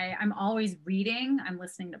 I'm always reading. I'm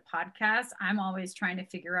listening to podcasts. I'm always trying to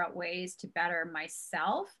figure out ways to better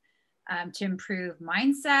myself, to improve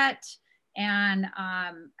mindset. And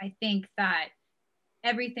I think that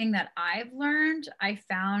everything that I've learned, I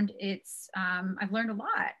found I've learned a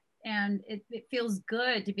lot. And it feels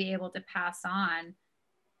good to be able to pass on,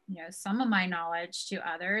 some of my knowledge to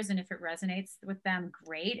others. And if it resonates with them,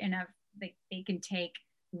 great. And if they can take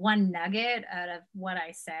one nugget out of what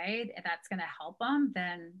I say that's going to help them,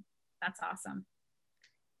 then that's awesome.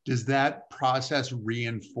 Does that process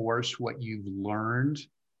reinforce what you've learned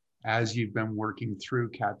as you've been working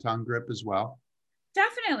through Cat Tongue Grip as well?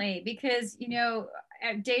 Definitely, because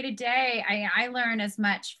day to day, I learn as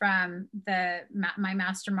much from my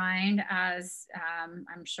mastermind as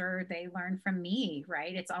I'm sure they learn from me.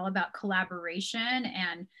 Right? It's all about collaboration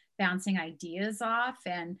and bouncing ideas off,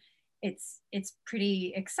 and it's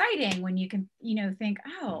pretty exciting when you can think,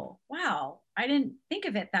 oh wow, I didn't think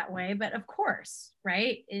of it that way, but of course,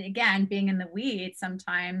 right? Again, being in the weeds,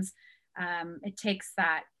 sometimes it takes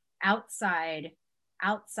that outside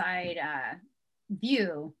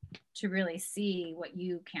view to really see what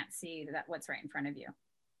you can't see, that what's right in front of you.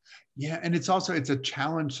 Yeah, and it's a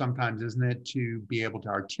challenge sometimes, isn't it, to be able to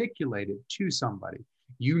articulate it to somebody.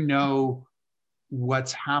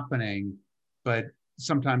 What's happening, but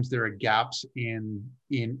sometimes there are gaps in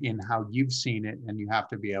how you've seen it, and you have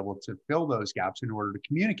to be able to fill those gaps in order to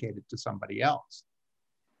communicate it to somebody else.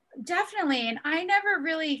 Definitely. And I never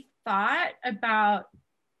really thought about,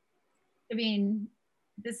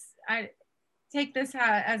 I take this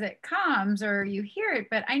as it comes, or you hear it,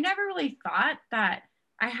 but I never really thought that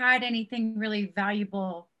I had anything really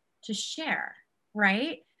valuable to share,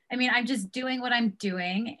 right? I'm just doing what I'm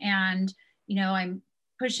doing, and I'm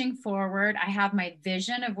pushing forward. I have my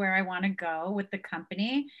vision of where I want to go with the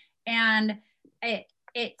company, and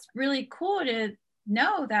it's really cool to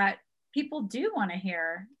know that people do want to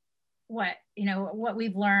hear what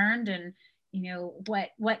we've learned, and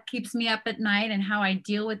what keeps me up at night, and how I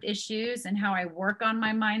deal with issues, and how I work on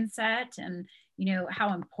my mindset, and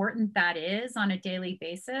how important that is on a daily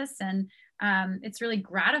basis. And it's really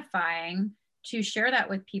gratifying to share that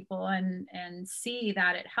with people and see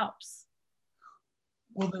that it helps.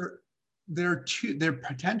 Well, there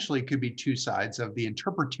potentially could be two sides of the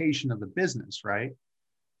interpretation of the business, right?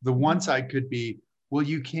 The one side could be, well,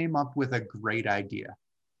 you came up with a great idea.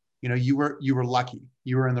 You were lucky.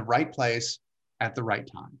 You were in the right place at the right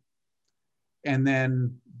time. And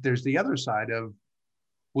then there's the other side of,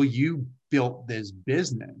 well, you built this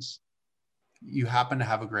business. You happen to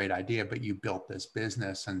have a great idea, but you built this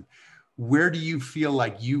business. And where do you feel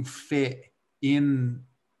like you fit in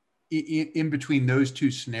between those two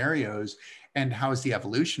scenarios, and how is the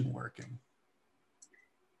evolution working?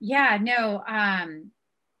 Yeah, no, I'm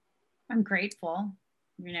grateful,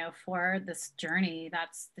 for this journey.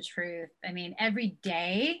 That's the truth. Every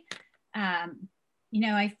day,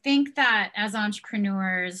 I think that as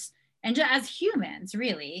entrepreneurs and as humans,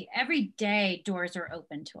 really, every day doors are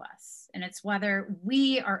open to us, and it's whether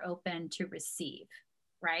we are open to receive,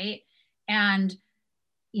 right? And,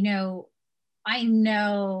 I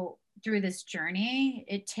know through this journey,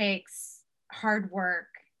 it takes hard work,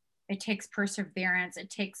 it takes perseverance, it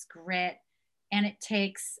takes grit, and it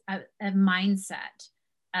takes a mindset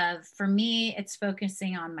of, for me, it's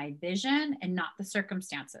focusing on my vision and not the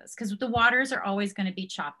circumstances, because the waters are always going to be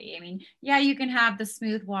choppy. Yeah, you can have the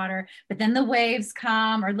smooth water, but then the waves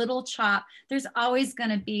come, or little chop. There's always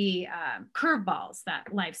going to be curveballs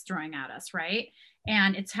that life's throwing at us, right?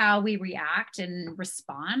 And it's how we react and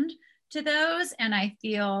respond to those. And I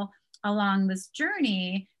feel along this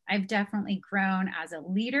journey, I've definitely grown as a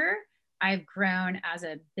leader. I've grown as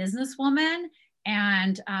a businesswoman,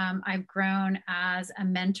 and I've grown as a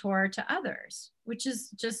mentor to others, which is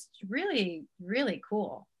just really, really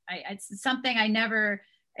cool. It's something I never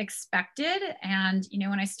expected. And,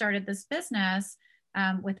 when I started this business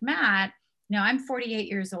with Matt, I'm 48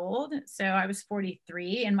 years old. So I was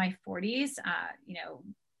 43 in my 40s,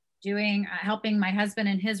 helping my husband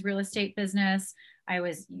in his real estate business. I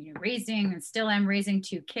was raising, and still am raising,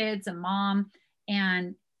 2 kids, a mom.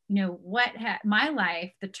 And my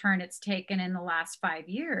life, the turn it's taken in the last 5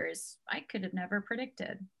 years, I could have never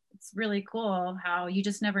predicted. It's really cool how you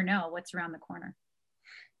just never know what's around the corner.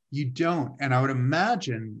 You don't. And I would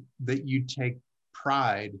imagine that you take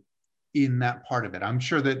pride in that part of it. I'm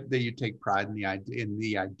sure that you take pride in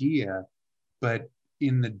the idea, but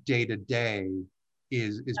in the day-to-day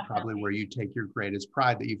is probably where you take your greatest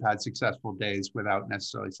pride, that you've had successful days without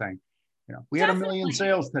necessarily saying, we had 1 million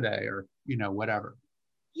sales today, or, whatever.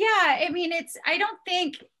 Yeah, I mean, I don't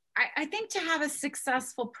think, I think to have a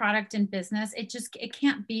successful product in business, it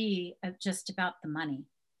can't be just about the money,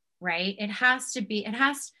 right? It has to be,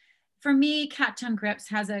 for me, Cat Tongue Grips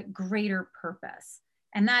has a greater purpose,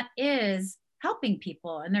 and that is helping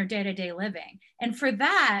people in their day-to-day living. And for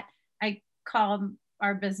that, I call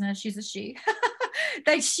our business, she's a she,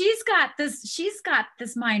 that she's got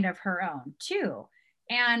this mind of her own too.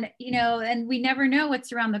 And and we never know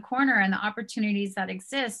what's around the corner and the opportunities that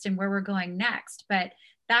exist and where we're going next. But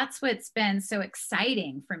that's what's been so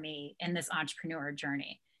exciting for me in this entrepreneur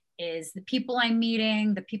journey, is the people I'm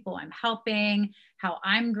meeting, the people I'm helping, how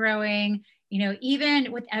I'm growing,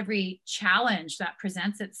 even with every challenge that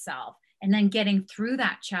presents itself, and then getting through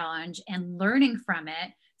that challenge and learning from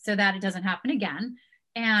it so that it doesn't happen again,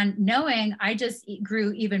 and knowing I just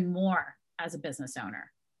grew even more as a business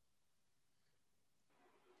owner.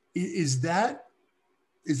 Is that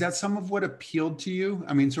some of what appealed to you?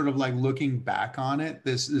 I mean, sort of like looking back on it,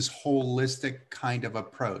 this holistic kind of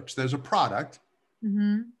approach. There's a product,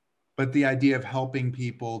 but the idea of helping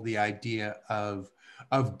people, the idea of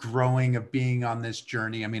growing, of being on this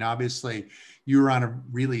journey. I mean, obviously, you were on a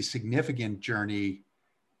really significant journey.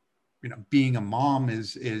 Being a mom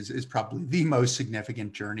is probably the most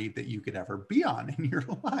significant journey that you could ever be on in your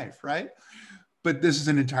life, right? But this is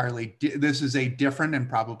this is a different and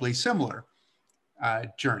probably similar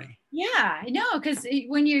journey. Yeah, I know, because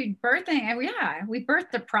when you're birthing, we birthed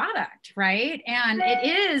the product, right? And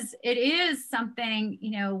it is something,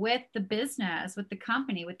 with the business, with the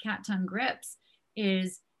company, with Cat Tongue Grips,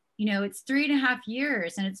 is, it's 3.5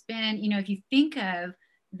 years. And it's been, if you think of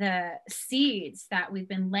the seeds that we've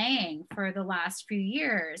been laying for the last few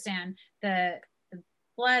years, and the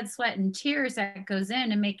blood, sweat, and tears that goes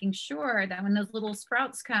in and making sure that when those little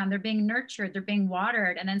sprouts come, they're being nurtured, they're being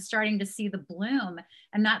watered, and then starting to see the bloom.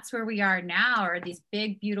 And that's where we are now, are these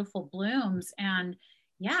big, beautiful blooms. And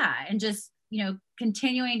and just,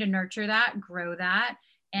 continuing to nurture that, grow that.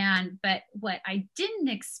 But what I didn't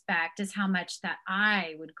expect is how much that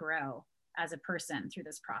I would grow as a person through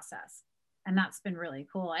this process. And that's been really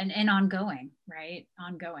cool and ongoing, right?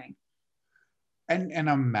 Ongoing. And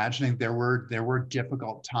I'm imagining there were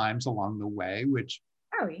difficult times along the way, which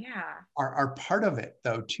are part of it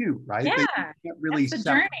though too, right? Yeah, they can't really that's the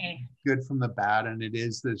journey. Good from the bad, and it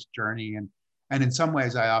is this journey. And in some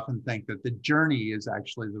ways, I often think that the journey is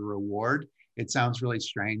actually the reward. It sounds really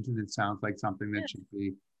strange, and it sounds like something that should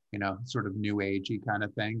be, sort of new agey kind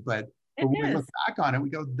of thing. But when we look back on it, we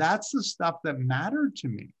go, that's the stuff that mattered to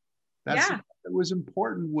me. That's the stuff that was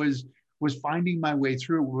important, was finding my way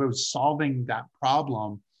through, was solving that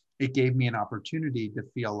problem. It gave me an opportunity to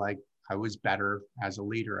feel like I was better as a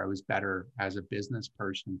leader. I was better as a business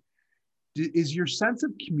person. Is your sense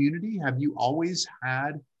of community, have you always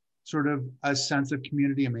had sort of a sense of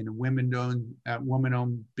community? I mean, a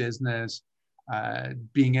woman-owned business,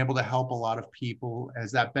 being able to help a lot of people,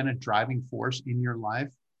 has that been a driving force in your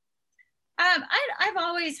life? I've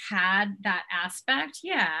always had that aspect.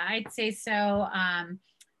 Yeah, I'd say so.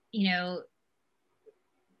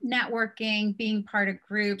 Networking, being part of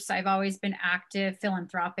groups. I've always been active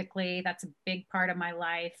philanthropically. That's a big part of my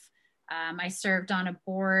life. I served on a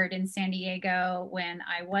board in San Diego when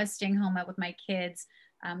I was staying home with my kids,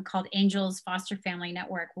 called Angels Foster Family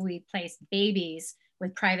Network, where we placed babies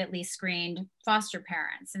with privately screened foster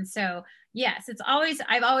parents. And so, yes,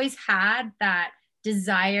 I've always had that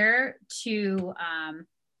desire to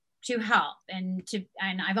help, and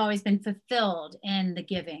I've always been fulfilled in the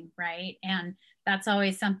giving, right? And that's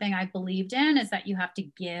always something I believed in, is that you have to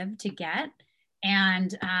give to get.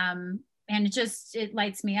 And it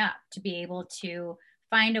lights me up to be able to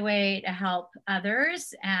find a way to help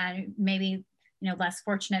others, and maybe, less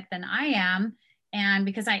fortunate than I am. And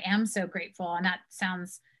because I am so grateful, and that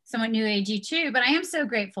sounds somewhat new agey too, but I am so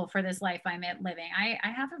grateful for this life I'm living. I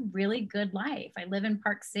have a really good life. I live in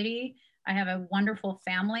Park City. I have a wonderful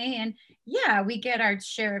family, and we get our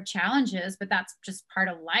share of challenges, but that's just part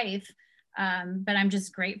of life. But I'm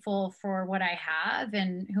just grateful for what I have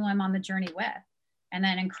and who I'm on the journey with. And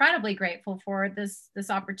then incredibly grateful for this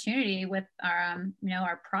opportunity with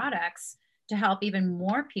our products to help even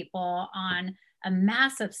more people on a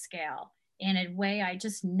massive scale in a way I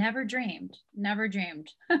just never dreamed.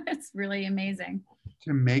 It's really amazing.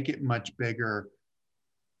 To make it much bigger,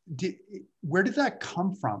 where did that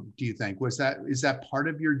come from, do you think? Is that part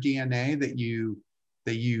of your DNA, that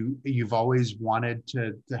you've always wanted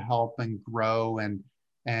to help and grow and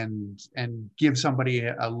give somebody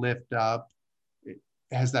a lift up?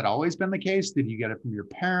 Has that always been the case? Did you get it from your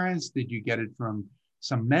parents? Did you get it from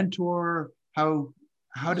some mentor?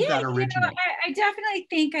 How did that originate? I definitely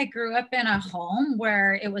think I grew up in a home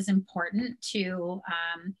where it was important to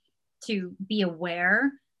be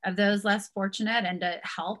aware of those less fortunate and to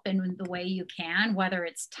help in the way you can, whether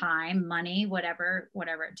it's time, money, whatever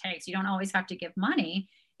it takes. You don't always have to give money.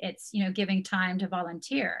 It's, giving time to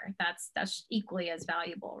volunteer. That's equally as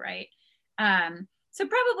valuable, right? So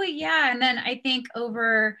probably, yeah. And then I think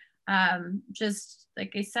over just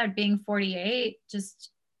like I said, being 48, just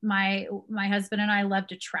my husband and I love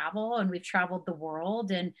to travel, and we've traveled the world,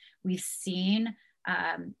 and we've seen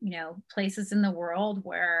places in the world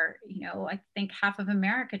where, I think half of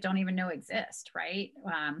America don't even know exist, right?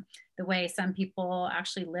 The way some people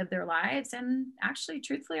actually live their lives and actually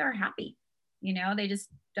truthfully are happy, they just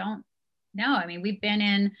don't know. I mean, we've been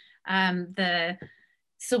in the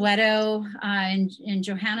Soweto in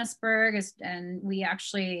Johannesburg, and we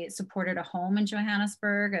actually supported a home in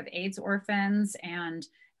Johannesburg of AIDS orphans, and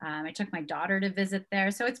I took my daughter to visit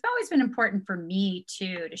there. So it's always been important for me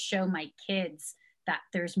too, to show my kids that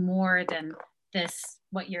there's more than this,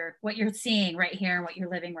 what you're seeing right here and what you're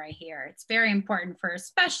living right here. It's very important for,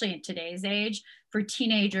 especially in today's age, for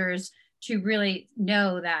teenagers to really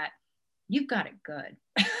know that you've got it good,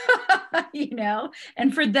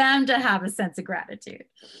 and for them to have a sense of gratitude.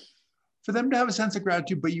 For them to have a sense of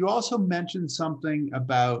gratitude, but you also mentioned something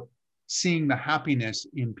about seeing the happiness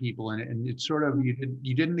in people, and it's sort of,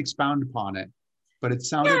 you didn't expound upon it, but it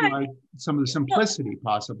sounded like some of the simplicity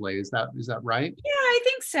possibly. Is that right? Yeah, I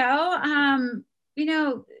think so.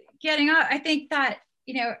 Getting up, I think that,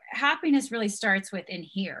 happiness really starts with in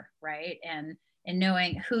here, right? And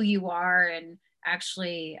knowing who you are, and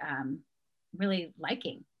actually really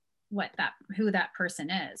liking who that person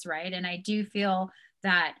is, right? And I do feel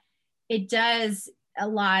that it does a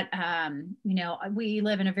lot. We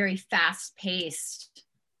live in a very fast-paced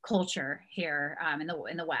culture here in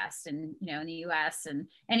the West, and in the U.S. and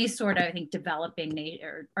any sort of, I think, developing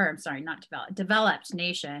developed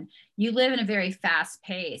nation. You live in a very fast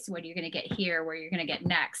pace. What you're going to get here, where you're going to get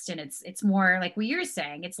next, and it's more like what you're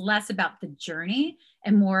saying. It's less about the journey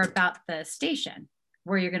and more about the station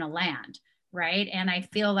where you're going to land, right? And I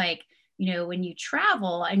feel like, when you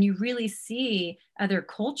travel and you really see other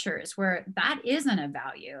cultures where that isn't a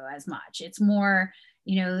value as much, it's more,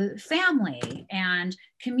 family and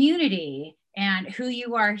community and who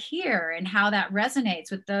you are here and how that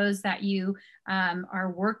resonates with those that you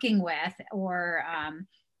are working with or,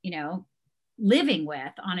 living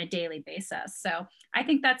with on a daily basis. So I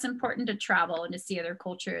think that's important to travel and to see other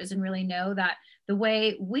cultures and really know that the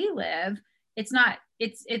way we live,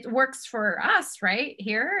 it works for us right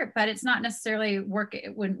here, but it's not necessarily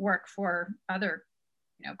it wouldn't work for other,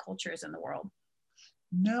 cultures in the world.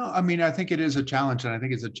 No, I mean, I think it is a challenge, and I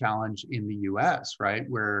think it's a challenge in the U.S., right?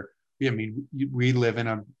 Where, we live in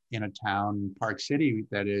a town, Park City,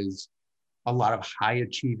 that is a lot of high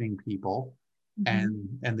achieving people, and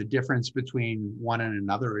the difference between one and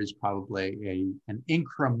another is probably an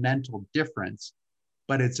incremental difference,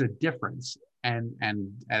 but it's a difference, and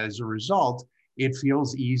as a result, it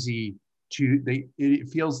feels easy it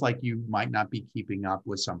feels like you might not be keeping up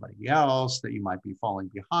with somebody else, that you might be falling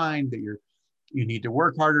behind, that you need to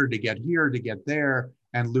work harder to get here, to get there,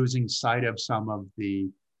 and losing sight of some of the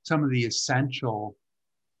essential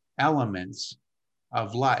elements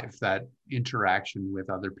of life, that interaction with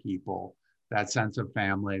other people, that sense of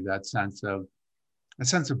family, a sense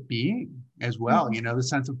of being as well, the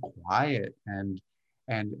sense of quiet, and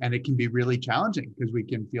it can be really challenging because we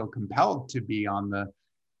can feel compelled to be on that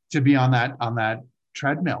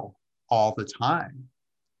treadmill all the time.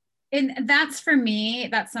 And that's, for me,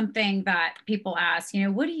 that's something that people ask,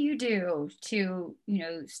 what do you do to,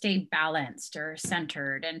 stay balanced or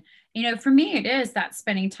centered? And, for me, it is that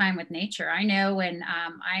spending time with nature. I know when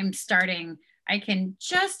I'm starting, I can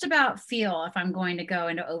just about feel if I'm going to go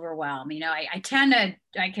into overwhelm. I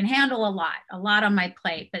can handle a lot on my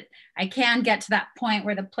plate, but I can get to that point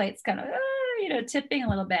where the plate's kind of, tipping a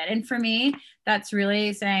little bit. And for me, that's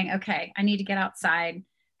really saying, okay, I need to get outside.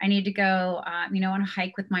 I need to go, on a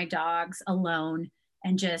hike with my dogs alone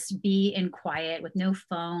and just be in quiet with no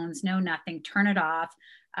phones, no nothing, turn it off.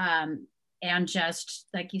 And just,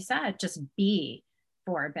 like you said, just be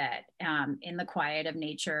for a bit in the quiet of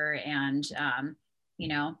nature and,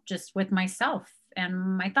 just with myself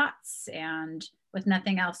and my thoughts and with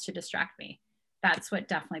nothing else to distract me. That's what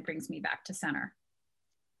definitely brings me back to center.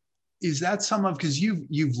 Is that because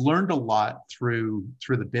you've learned a lot through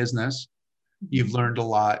the business, you've learned a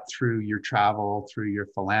lot through your travel, through your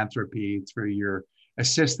philanthropy, through your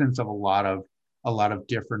assistance of a lot of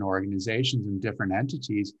different organizations and different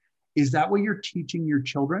entities. Is that what you're teaching your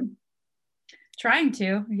children? Trying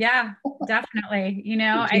to, yeah, definitely. You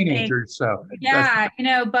know, They're I think, teenagers, so that's yeah, you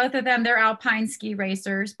know, both of them, they're alpine ski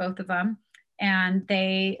racers, both of them. And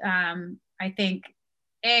they, I think,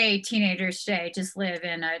 teenagers today just live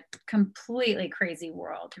in a completely crazy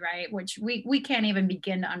world, right? Which we can't even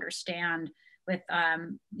begin to understand with,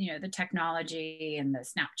 you know, the technology and the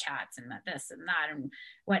Snapchats and the this and that and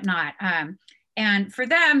whatnot. And for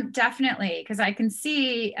them, definitely, because I can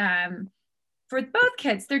see, for both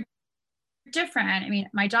kids, they're different. I mean,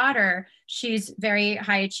 my daughter, she's very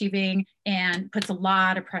high achieving and puts a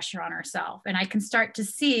lot of pressure on herself. And I can start to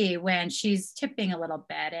see when she's tipping a little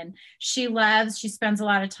bit. And she spends a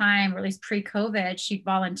lot of time, or at least pre-COVID, she'd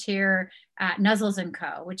volunteer at Nuzzles and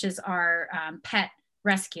Co., which is our pet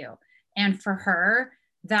rescue. And for her,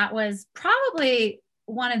 that was probably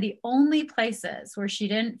one of the only places where she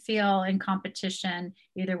didn't feel in competition,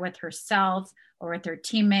 either with herself or with her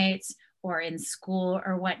teammates or in school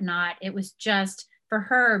or whatnot. It was just for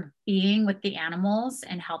her being with the animals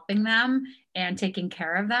and helping them and taking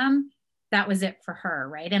care of them. That was it for her,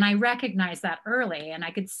 right? And I recognized that early, and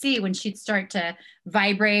I could see when she'd start to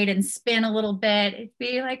vibrate and spin a little bit, it'd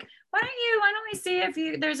be like, why don't we see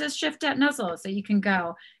if there's a shift at Nuzzle so you can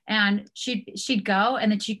go? And she'd go,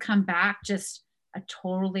 and then she'd come back just a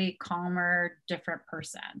totally calmer, different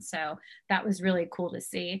person. So that was really cool to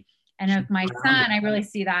see. And with my son, I really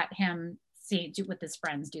see that with his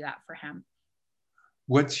friends do that for him.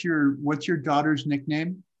 what's your daughter's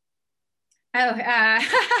nickname? Oh,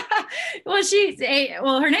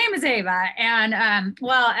 well, her name is Ava, and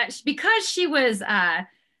because she was,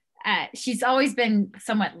 she's always been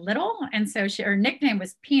somewhat little, and so her nickname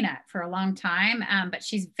was Peanut for a long time. But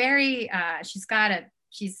she's very,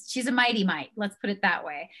 she's a mighty mite, let's put it that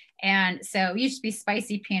way. And so it used to be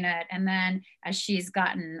Spicy Peanut, and then as she's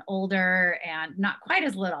gotten older and not quite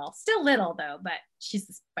as little, still little though, but she's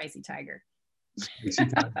the Spicy Tiger. Spicy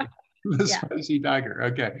Tiger. The Yeah. Spicy Tiger.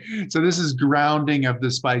 Okay, so this is grounding of the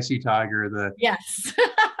Spicy Tiger. Yes.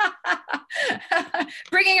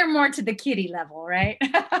 Bringing her more to the kitty level, right?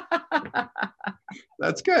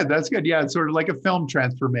 That's good. That's good. Yeah, it's sort of like a film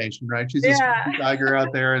transformation, right? She's a Spicy Tiger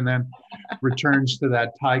out there, and then returns to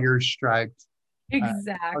that tiger striped.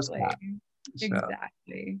 Exactly. So,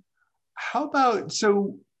 exactly. how about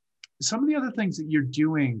some of the other things that you're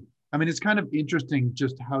doing? I mean, it's kind of interesting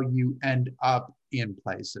just how you end up in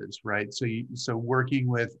places, right? So working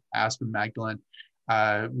with Aspen Magdalene,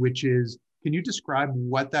 which is, can you describe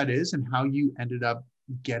what that is and how you ended up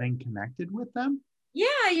getting connected with them?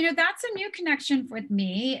 Yeah, you know, that's a new connection with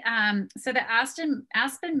me. So the Aspen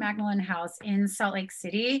Magdalene House in Salt Lake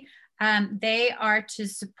City, they are to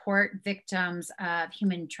support victims of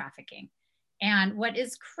human trafficking. And what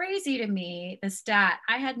is crazy to me, the stat,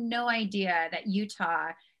 I had no idea that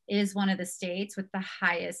Utah is one of the states with the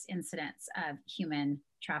highest incidence of human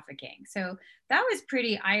trafficking. So that was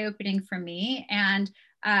pretty eye-opening for me. And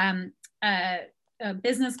a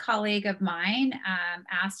business colleague of mine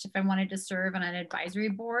asked if I wanted to serve on an advisory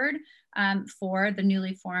board for the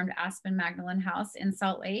newly formed Aspen Magdalene House in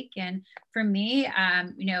Salt Lake. And for me,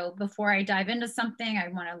 you know, before I dive into something, I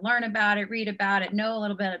want to learn about it, read about it, know a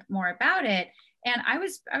little bit more about it. And I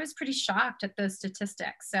was pretty shocked at those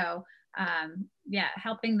statistics. So yeah,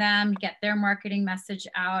 helping them get their marketing message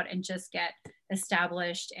out and just get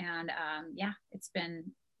established. And yeah, it's been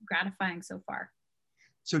gratifying so far.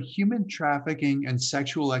 So human trafficking and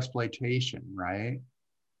sexual exploitation, right?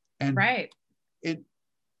 And right. It,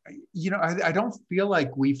 you know, I don't feel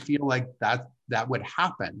like we feel like that would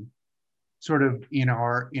happen sort of in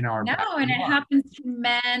our no, backyard. And it happens to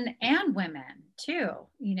men and women too.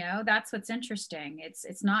 You know, that's what's interesting.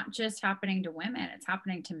 It's not just happening to women, it's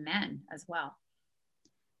happening to men as well.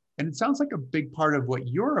 And it sounds like a big part of what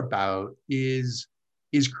you're about is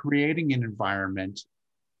creating an environment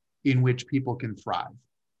in which people can thrive.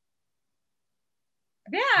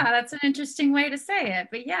 Yeah, that's an interesting way to say it.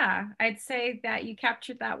 But yeah, I'd say that you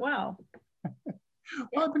captured that well.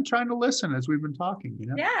 Well, I've been trying to listen as we've been talking, you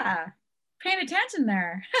know? Yeah, paying attention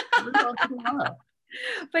there.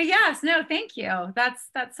 But yes, no, thank you. That's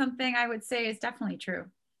something I would say is definitely true.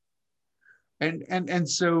 And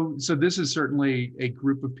so this is certainly a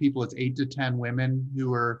group of people. It's 8 to 10 women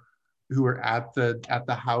who are at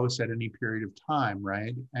the house at any period of time,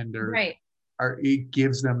 right? And they're right. It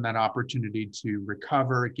gives them that opportunity to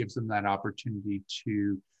recover. It gives them that opportunity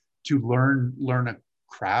to learn a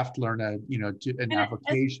craft, learn an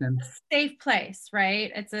application. It's a safe place,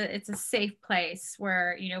 right? It's a safe place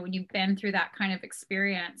where, you know, when you've been through that kind of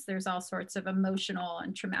experience, there's all sorts of emotional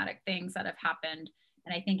and traumatic things that have happened.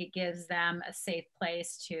 And I think it gives them a safe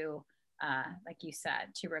place to, like you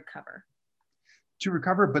said, to recover. to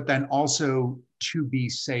recover, but then also to be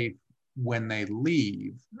safe when they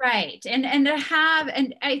leave. Right. And to have,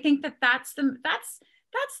 and I think that that's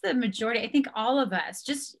the majority. I think all of us,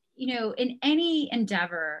 just, you know, in any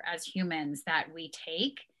endeavor as humans that we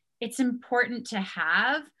take, it's important to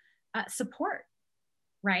have support,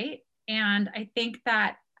 right? And I think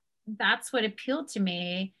that that's what appealed to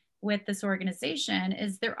me with this organization,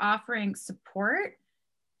 is they're offering support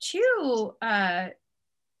to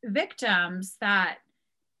victims that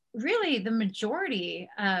really the majority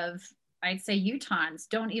of, I'd say, Utahns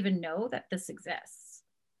don't even know that this exists,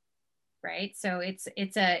 right? So it's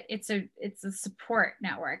a support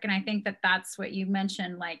network, and I think that that's what you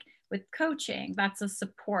mentioned, like with coaching, that's a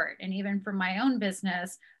support. And even for my own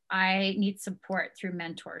business, I need support through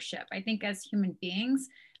mentorship. I think as human beings,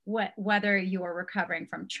 whether you're recovering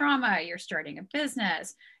from trauma, you're starting a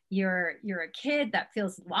business, you're a kid that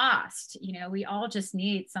feels lost, you know, we all just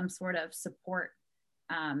need some sort of support,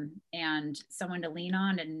 and someone to lean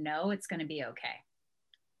on and know it's going to be okay.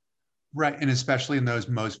 Right. And especially in those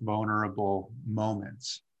most vulnerable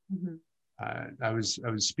moments. Mm-hmm. I was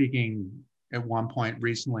speaking at one point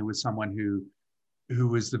recently with someone who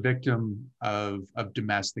was the victim of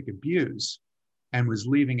domestic abuse and was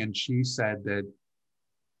leaving. And she said that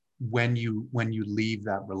when you leave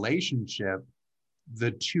that relationship,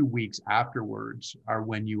 the 2 weeks afterwards are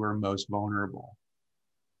when you are most vulnerable.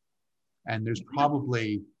 And there's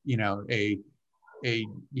probably, you know, a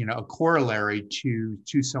corollary to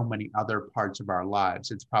so many other parts of our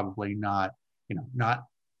lives. It's probably not, you know, not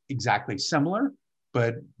exactly similar,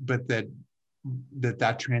 but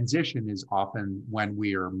that transition is often when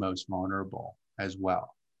we are most vulnerable as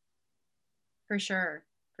well. For sure.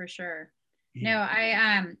 No,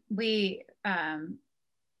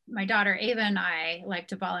 my daughter Ava and I like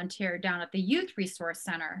to volunteer down at the Youth Resource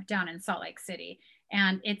Center down in Salt Lake City.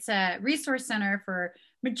 And it's a resource center for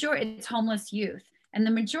it's homeless youth. And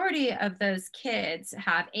the majority of those kids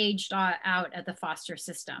have aged out of the foster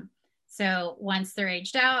system. So once they're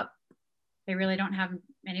aged out, they really don't have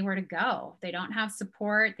anywhere to go. They don't have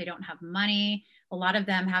support. They don't have money. A lot of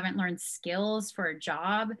them haven't learned skills for a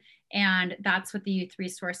job. And that's what the Youth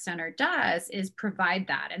Resource Center does, is provide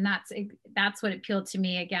that. And that's what appealed to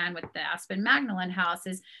me again with the Aspen Magdalene House,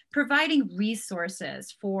 is providing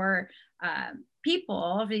resources for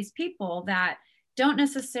these people that don't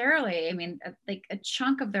necessarily, I mean, like a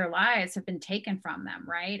chunk of their lives have been taken from them,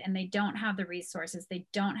 right? And they don't have the resources, they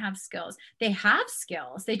don't have skills. They have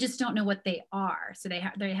skills, they just don't know what they are. So they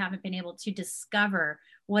haven't been able to discover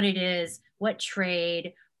what it is, what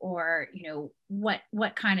trade, or, you know,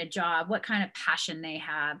 what kind of job, what kind of passion they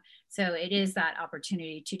have. So it is that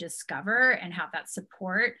opportunity to discover and have that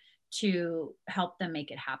support to help them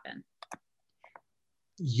make it happen.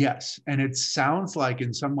 Yes. And it sounds like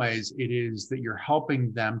in some ways it is that you're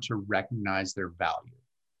helping them to recognize their value.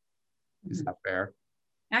 Is that fair?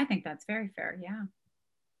 I think that's very fair. Yeah.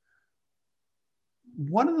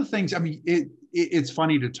 One of the things, I mean, it's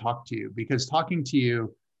funny to talk to you, because talking to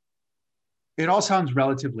you, it all sounds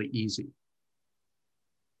relatively easy.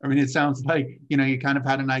 I mean, it sounds like, you know, you kind of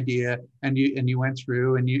had an idea and you went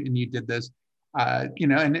through and you did this. You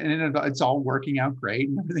know, and it's all working out great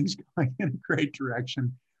and everything's going in a great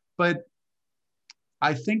direction. But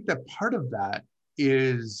I think that part of that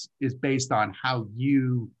is based on how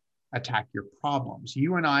you attack your problems.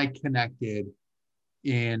 You and I connected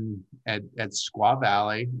at Squaw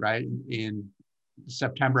Valley, right? In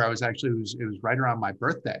September, it was right around my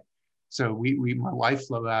birthday. So my wife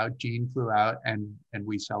flew out, Jean flew out, and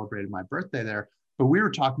we celebrated my birthday there. But we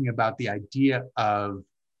were talking about the idea of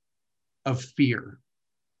fear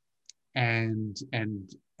and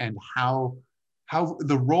how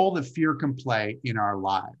the role that fear can play in our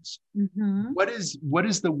lives. Mm-hmm. What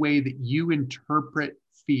is the way that you interpret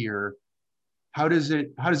fear? How does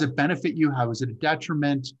it benefit you? How is it a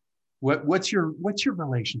detriment? What's your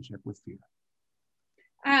relationship with fear?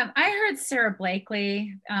 I heard Sarah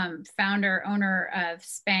Blakely, founder, owner of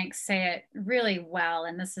Spanx, say it really well,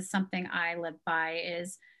 and this is something I live by: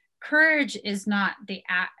 is courage is not the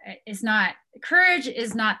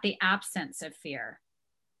absence of fear.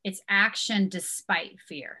 It's action despite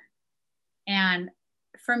fear. And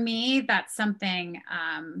for me, that's something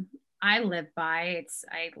I live by.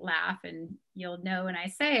 I laugh, and you'll know when I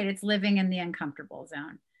say it, it's living in the uncomfortable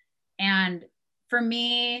zone. And for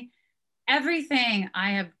me, everything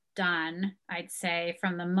I have done, I'd say,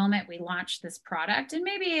 from the moment we launched this product, and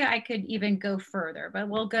maybe I could even go further, but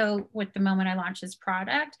we'll go with the moment I launched this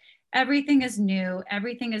product. Everything is new,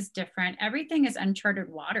 everything is different, everything is uncharted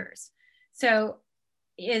waters. So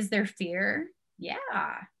is there fear? Yeah.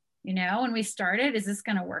 You know, when we started, is this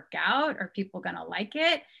going to work out? Are people going to like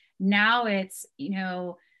it? Now it's, you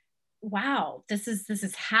know, wow, this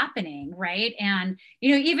is happening, right? And,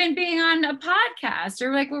 you know, even being on a podcast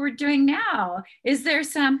or like what we're doing now, is there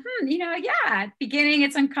some, you know, yeah, at the beginning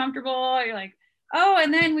it's uncomfortable. You're like, oh,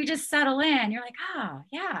 and then we just settle in. You're like, oh,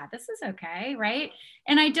 yeah, this is okay, right?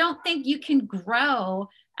 And I don't think you can grow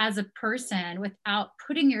as a person without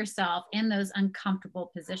putting yourself in those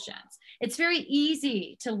uncomfortable positions. It's very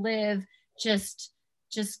easy to live just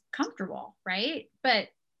comfortable, right? But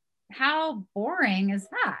how boring is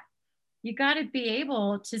that? You got to be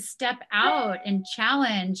able to step out and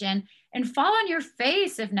challenge and fall on your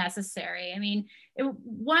face if necessary. I mean,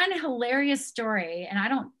 one hilarious story, and I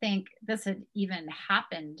don't think this had even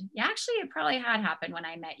happened. Actually, it probably had happened when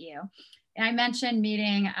I met you. And I mentioned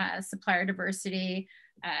meeting supplier diversity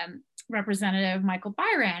representative Michael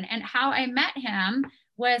Byron, and how I met him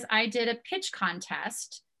was I did a pitch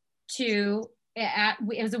contest it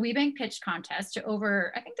was a WeBank pitch contest to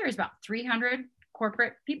over, I think there was about 300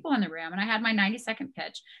 corporate people in the room, and I had my 90-second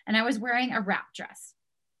pitch, and I was wearing a wrap dress,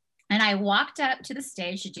 and I walked up to the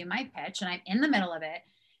stage to do my pitch, and I'm in the middle of it,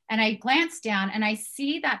 and I glance down and I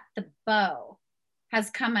see that the bow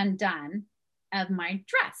has come undone of my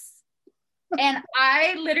dress, and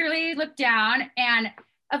I literally looked down, and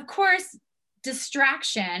of course,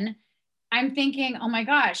 distraction. I'm thinking, oh my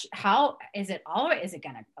gosh, how is it is it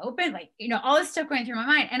going to open? Like, you know, all this stuff going through my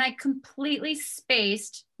mind, and I completely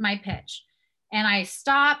spaced my pitch. And I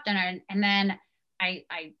stopped, and then I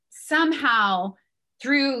somehow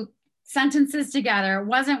threw sentences together. It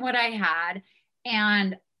wasn't what I had.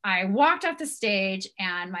 And I walked off the stage,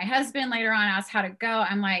 and my husband later on asked how to go.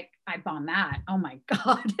 I'm like, I bombed that. Oh my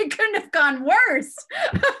God, it couldn't have gone worse.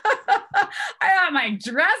 I thought my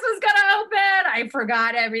dress was going to open. I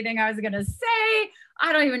forgot everything I was going to say.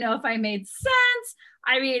 I don't even know if I made sense.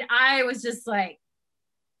 I mean, I was just like,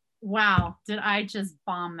 wow, did I just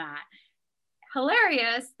bomb that?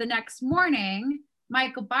 Hilarious. The next morning,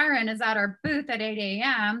 Michael Byron is at our booth at 8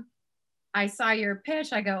 a.m. I saw your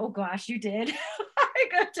pitch. I go, oh gosh, you did. I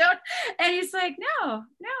go, don't. And he's like, no,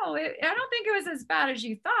 I don't think it was as bad as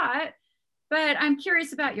you thought, but I'm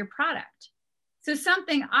curious about your product. So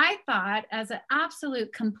something I thought as an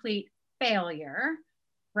absolute complete failure,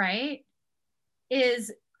 right,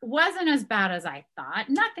 wasn't as bad as I thought.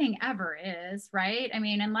 Nothing ever is, right? I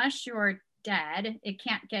mean, unless you're dead, it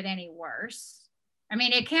can't get any worse. I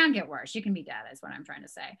mean, it can get worse. You can be dead, is what I'm trying to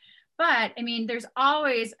say. But I mean, there's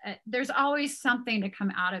always something to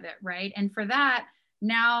come out of it, right? And for that,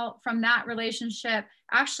 now from that relationship,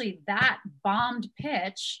 actually that bombed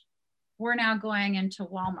pitch, we're now going into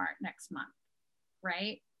Walmart next month,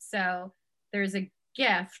 right? So there's a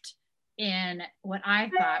gift in what I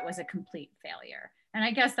thought was a complete failure. And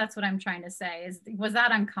I guess that's what I'm trying to say is, was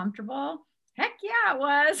that uncomfortable? Heck yeah, it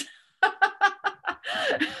was.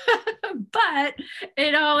 But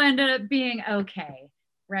it all ended up being okay,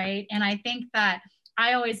 right? And I think that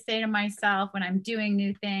I always say to myself when I'm doing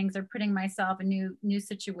new things or putting myself in new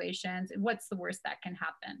situations, what's the worst that can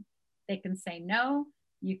happen? They can say no,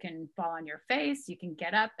 you can fall on your face, you can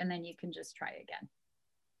get up, and then you can just try again.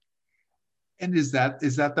 And is that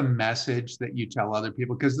the message that you tell other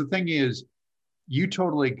people? Because the thing is, you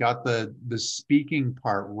totally got the speaking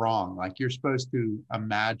part wrong. Like, you're supposed to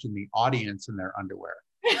imagine the audience in their underwear.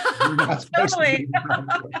 You're not supposed to be in your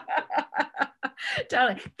underwear.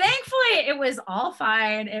 Totally. Thankfully, it was all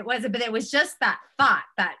fine. But it was just that thought,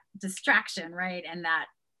 that distraction, right? And that,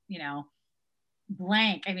 you know,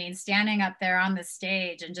 blank. I mean, standing up there on the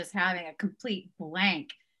stage and just having a complete blank,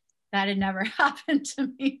 that had never happened to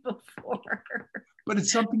me before. But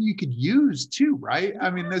it's something you could use too, right? I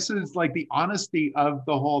mean, this is like the honesty of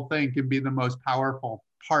the whole thing can be the most powerful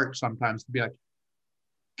part sometimes, to be like,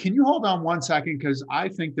 can you hold on 1 second? Because I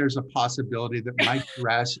think there's a possibility that my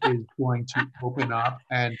dress is going to open up,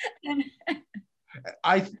 and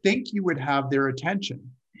I think you would have their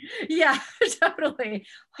attention. Yeah, totally.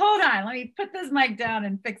 Hold on, let me put this mic down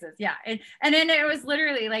and fix this. Yeah. And then it was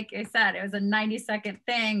literally, like I said, it was a 90-second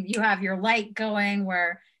thing. You have your light going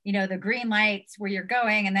where, you know, the green lights where you're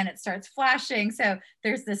going, and then it starts flashing. So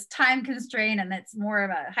there's this time constraint, and it's more of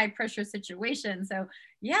a high pressure situation. So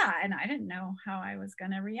yeah, and I didn't know how I was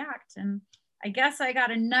going to react. And I guess I got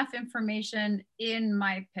enough information in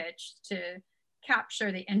my pitch to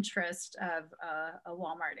capture the interest of a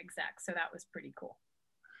Walmart exec. So that was pretty cool.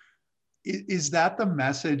 Is that the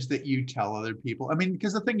message that you tell other people? I mean,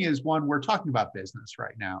 because the thing is, one, we're talking about business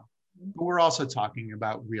right now, but we're also talking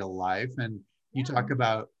about real life. And you talk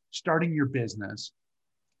about starting your business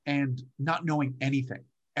and not knowing anything.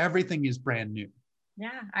 Everything is brand new.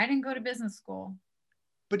 Yeah, I didn't go to business school.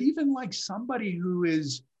 But even like somebody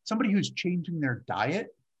who's changing their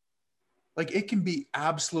diet, like it can be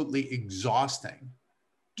absolutely exhausting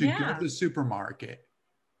to go to Yeah. the supermarket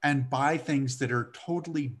and buy things that are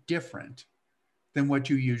totally different than what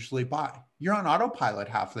you usually buy. You're on autopilot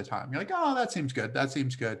half the time. You're like, oh, that seems good. That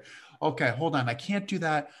seems good. Okay, hold on. I can't do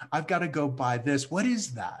that. I've got to go buy this. What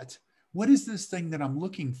is that? What is this thing that I'm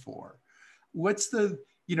looking for? What's the,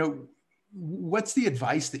 what's the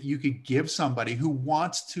advice that you could give somebody who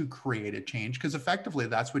wants to create a change? Because effectively,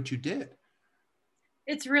 that's what you did.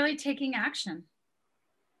 It's really taking action,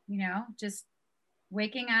 just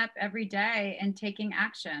waking up every day and taking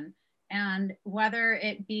action. And whether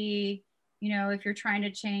it be, if you're trying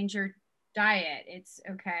to change your diet, it's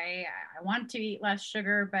okay. I want to eat less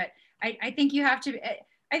sugar, but I think you have to.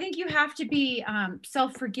 I think you have to be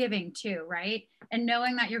self-forgiving too, right? And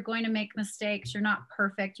knowing that you're going to make mistakes. You're not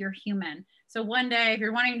perfect. You're human. So one day, if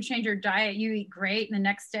you're wanting to change your diet, you eat great, and the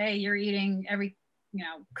next day you're eating every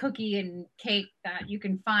cookie and cake that you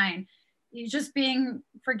can find. You just being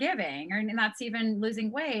forgiving, and that's even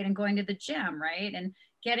losing weight and going to the gym, right? And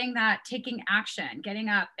getting that, taking action, getting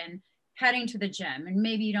up and heading to the gym, and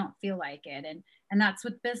maybe you don't feel like it. And that's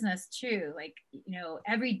with business too. Like,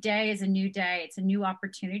 every day is a new day. It's a new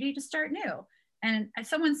opportunity to start new. And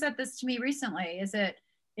someone said this to me recently. Is it,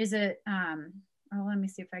 oh, let me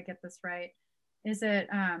see if I get this right. Is it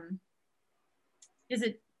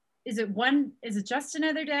just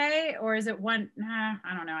another day, or is it one? I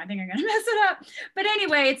don't know. I think I'm going to mess it up. But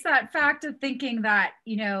anyway, it's that fact of thinking that,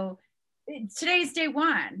 today's day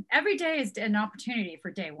one. Every day is an opportunity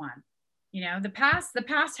for day one. The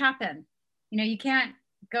past happened. You can't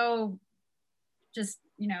go just,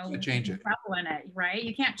 change it. revel in it, right?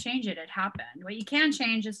 You can't change it. It happened. What you can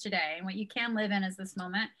change is today, and what you can live in is this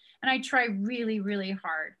moment. And I try really, really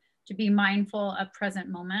hard to be mindful of present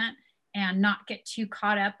moment and not get too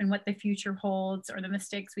caught up in what the future holds or the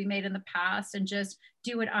mistakes we made in the past, and just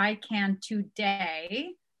do what I can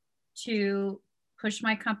today to push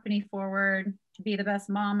my company forward, to be the best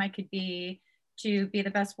mom I could be, to be the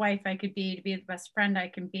best wife I could be, to be the best friend I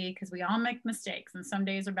can be, because we all make mistakes and some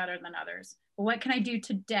days are better than others. But what can I do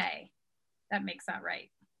today that makes that right?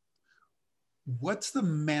 What's the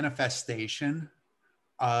manifestation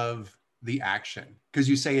of the action? Because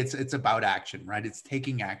you say it's about action, right? It's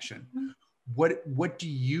taking action. Mm-hmm. What do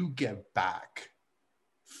you give back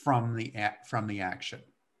from the action,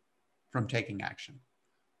 from taking action?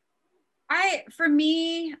 I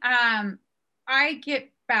get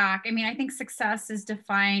back. I mean, I think success is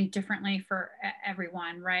defined differently for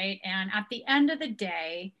everyone, right? And at the end of the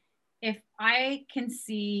day, if I can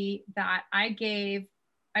see that I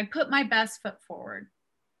put my best foot forward,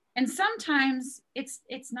 and sometimes it's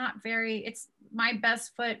my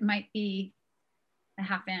best foot might be a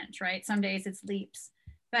half inch, right? Some days it's leaps,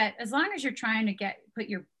 but as long as you're trying to put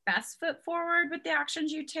your best foot forward with the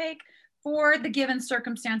actions you take for the given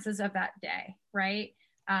circumstances of that day, right?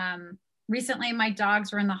 Recently, my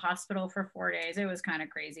dogs were in the hospital for 4 days. It was kind of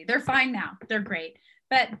crazy. They're fine now. They're great.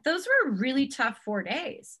 But those were really tough 4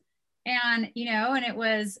 days. And, and it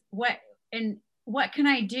was what can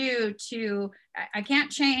I do I can't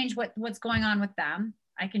change what's going on with them.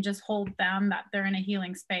 I can just hold them, that they're in a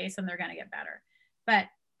healing space and they're going to get better. But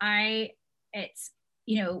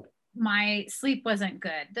my sleep wasn't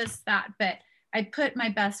good, but I put my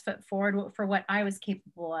best foot forward for what I was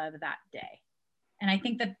capable of that day. And I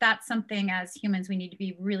think that that's something as humans, we need to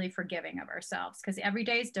be really forgiving of ourselves, because every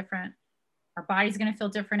day is different. Our body's going to feel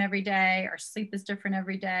different every day. Our sleep is different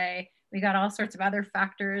every day. We got all sorts of other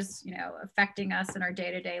factors, affecting us in our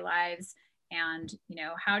day-to-day lives. And,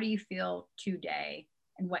 how do you feel today,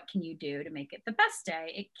 and what can you do to make it the best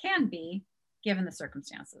day it can be given the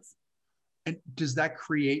circumstances? And does that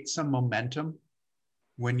create some momentum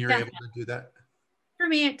when you're able to do that? For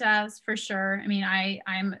me, it does, for sure. I mean, I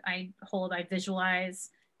visualize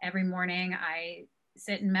every morning. I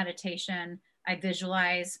sit in meditation. I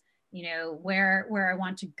visualize, where I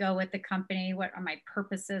want to go with the company, what are my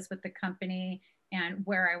purposes with the company, and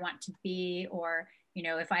where I want to be. Or,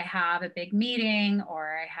 if I have a big meeting,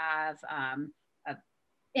 or I have a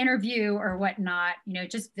interview or whatnot,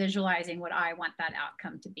 just visualizing what I want that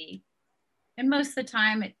outcome to be. And most of the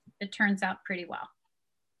time it turns out pretty well.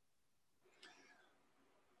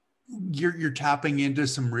 You're tapping into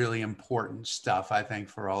some really important stuff, I think,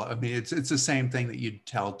 for all. I mean, it's the same thing that you'd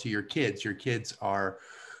tell to your kids. Your kids are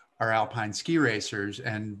alpine ski racers,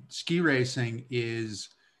 and ski racing is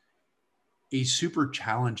a super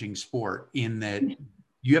challenging sport in that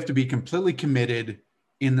you have to be completely committed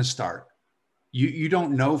in the start. You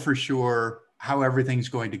don't know for sure how everything's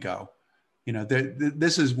going to go.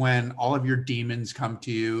 This is when all of your demons come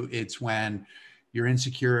to you. It's when your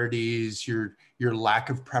insecurities, your lack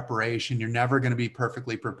of preparation, you're never going to be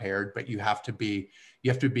perfectly prepared, but you have to be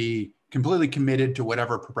completely committed to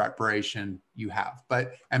whatever preparation you have.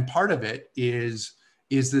 And part of it is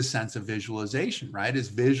this sense of visualization, right? Is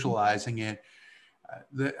visualizing it.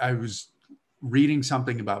 I was reading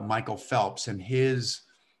something about Michael Phelps, and his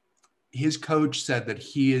coach said that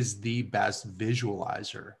he is the best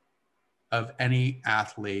visualizer of any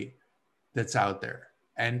athlete that's out there.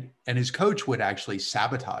 And his coach would actually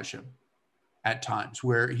sabotage him at times,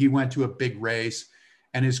 where he went to a big race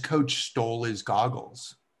and his coach stole his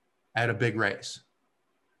goggles at a big race.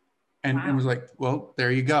 And, wow. And was like, well,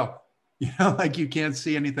 there you go. Like, you can't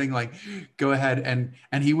see anything, like, go ahead.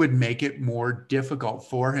 And he would make it more difficult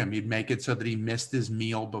for him. He'd make it so that he missed his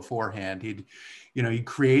meal beforehand. He'd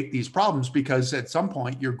create these problems, because at some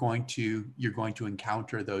point you're going to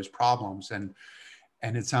encounter those problems. And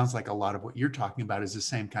it sounds like a lot of what you're talking about is the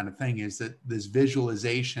same kind of thing, is that this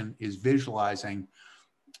visualization is visualizing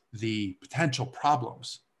the potential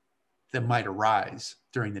problems that might arise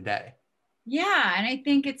during the day. Yeah. And I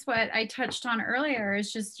think it's what I touched on earlier,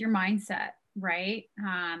 is just your mindset, right?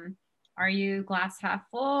 Are you glass half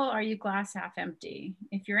full? Are you glass half empty?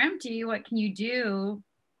 If you're empty, what can you do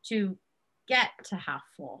to get to half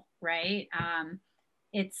full, right?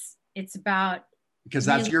 It's about, because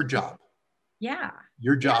that's your job. Yeah.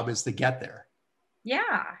 Your job is to get there.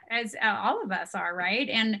 Yeah, as all of us are, right?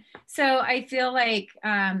 And so I feel like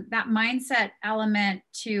that mindset element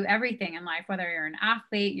to everything in life, whether you're an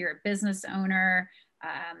athlete, you're a business owner,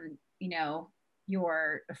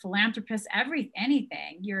 you're a philanthropist,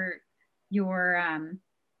 anything, you're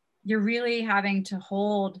really having to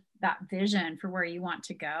hold that vision for where you want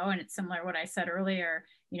to go. And it's similar to what I said earlier,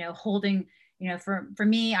 holding, for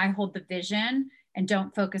me, I hold the vision and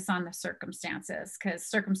don't focus on the circumstances, because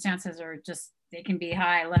circumstances are just, they can be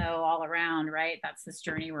high, low, all around, right? That's this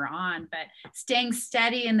journey we're on. But staying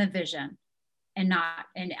steady in the vision and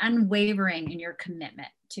unwavering in your commitment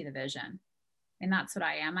to the vision. And that's what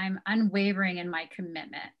I am. I'm unwavering in my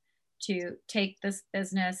commitment to take this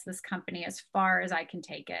business, this company, as far as I can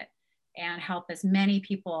take it, and help as many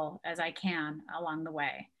people as I can along the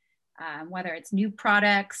way. Whether it's new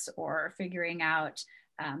products or figuring out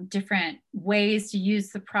different ways to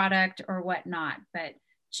use the product or whatnot, but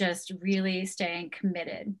just really staying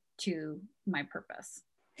committed to my purpose.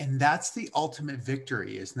 And that's the ultimate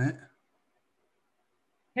victory, isn't it?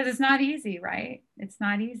 Because it's not easy, right? It's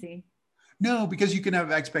not easy. No, because you can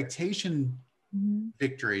have expectation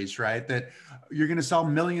victories, right? That you're going to sell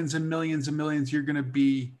millions and millions and millions. You're going to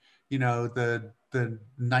be, the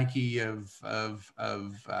Nike of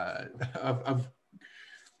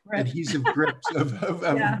adhesive grips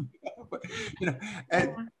yeah.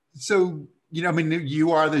 And so,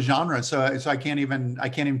 you are the genre. So I can't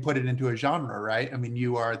even put it into a genre, right? I mean,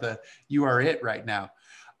 you are it right now.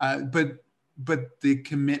 But the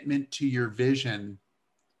commitment to your vision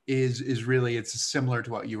is really, it's similar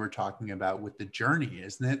to what you were talking about with the journey,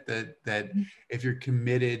 isn't it? That if you're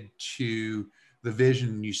committed to the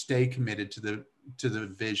vision, you stay committed to the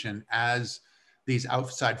vision, as these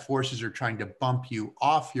outside forces are trying to bump you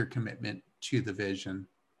off your commitment to the vision,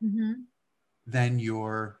 then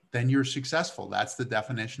you're successful. That's the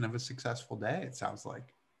definition of a successful day, it sounds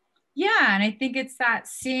like. Yeah. And I think it's that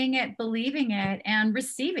seeing it, believing it, and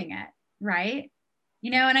receiving it, right?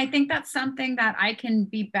 And I think that's something that I can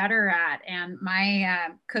be better at. And my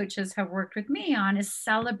coaches have worked with me on, is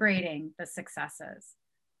celebrating the successes,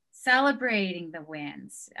 celebrating the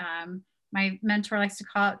wins. My mentor likes to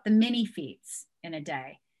call it the mini feats in a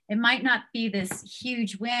day. It might not be this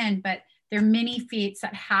huge win, but they're mini feats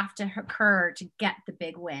that have to occur to get the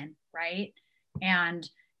big win, right? And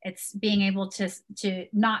it's being able to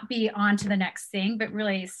not be on to the next thing, but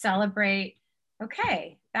really celebrate,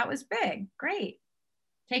 okay, that was big, great.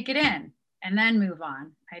 Take it in and then move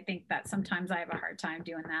on. I think that sometimes I have a hard time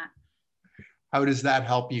doing that. How does that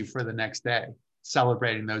help you for the next day,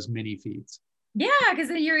 celebrating those mini feats? Yeah, because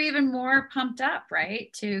then you're even more pumped up, right,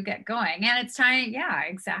 to get going. And it's time. Yeah,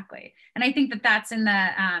 exactly. And I think that that's in the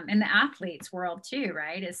athlete's world too,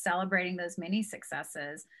 right? Is celebrating those mini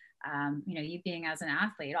successes. You being as an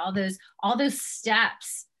athlete, all those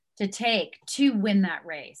steps to take to win that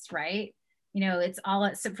race, right? It's all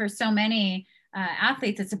for so many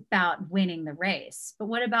athletes, it's about winning the race. But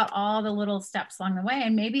what about all the little steps along the way?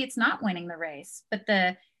 And maybe it's not winning the race, but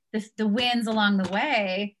the wins along the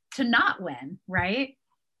way to not win, right?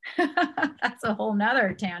 That's a whole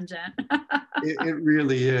nother tangent. It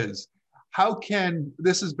really is.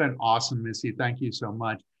 This has been awesome, Missy. Thank you so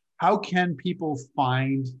much. How can people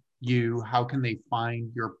find you, how can they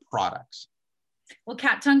find your products? Well,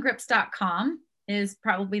 cattonguegrips.com is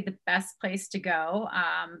probably the best place to go.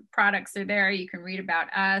 Products are there. You can read about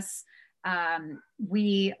us.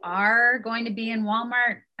 We are going to be in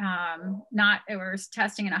Walmart. We're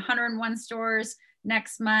testing in 101 stores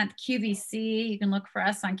next month. QVC, you can look for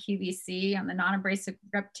us on QVC on the non-abrasive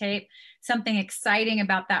grip tape. Something exciting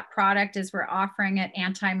about that product is we're offering it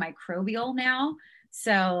antimicrobial now.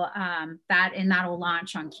 So that will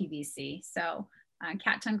launch on QVC. So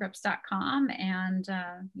cattonguegrips.com. And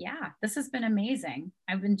yeah, this has been amazing.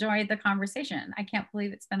 I've enjoyed the conversation. I can't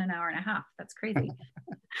believe it's been an hour and a half. That's crazy.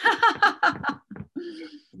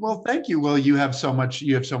 Well, thank you. Well, you have so much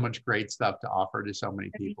great stuff to offer to so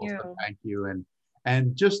many people. So thank you.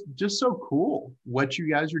 And just so cool what you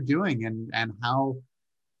guys are doing and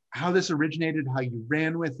how this originated, how you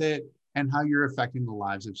ran with it, and how you're affecting the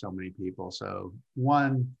lives of so many people. So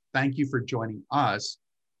one, thank you for joining us,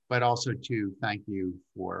 but also two, thank you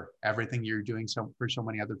for everything you're doing for so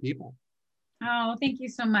many other people. Oh, thank you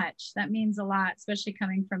so much. That means a lot, especially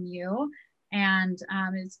coming from you. And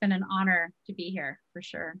it's been an honor to be here for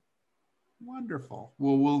sure. Wonderful.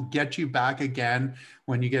 Well, we'll get you back again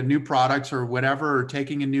when you get new products or whatever, or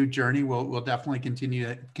taking a new journey. We'll definitely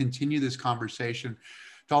continue this conversation.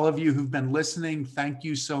 To all of you who've been listening, thank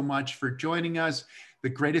you so much for joining us. The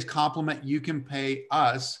greatest compliment you can pay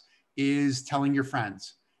us is telling your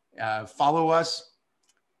friends. Follow us,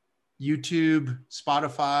 YouTube,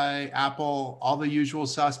 Spotify, Apple, all the usual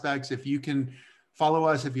suspects. If you can follow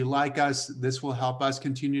us, if you like us, this will help us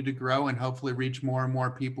continue to grow and hopefully reach more and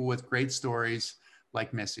more people with great stories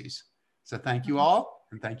like Missy's. So thank you all,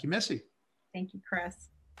 and thank you, Missy. Thank you, Chris.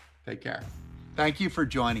 Take care. Thank you for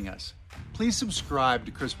joining us. Please subscribe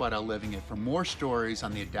to Chris Waddell Living It for more stories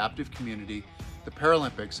on the adaptive community, the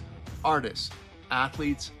Paralympics, artists,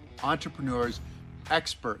 athletes, entrepreneurs,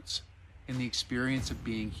 experts in the experience of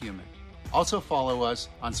being human. Also follow us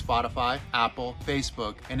on Spotify, Apple,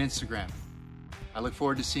 Facebook, and Instagram. I look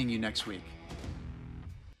forward to seeing you next week.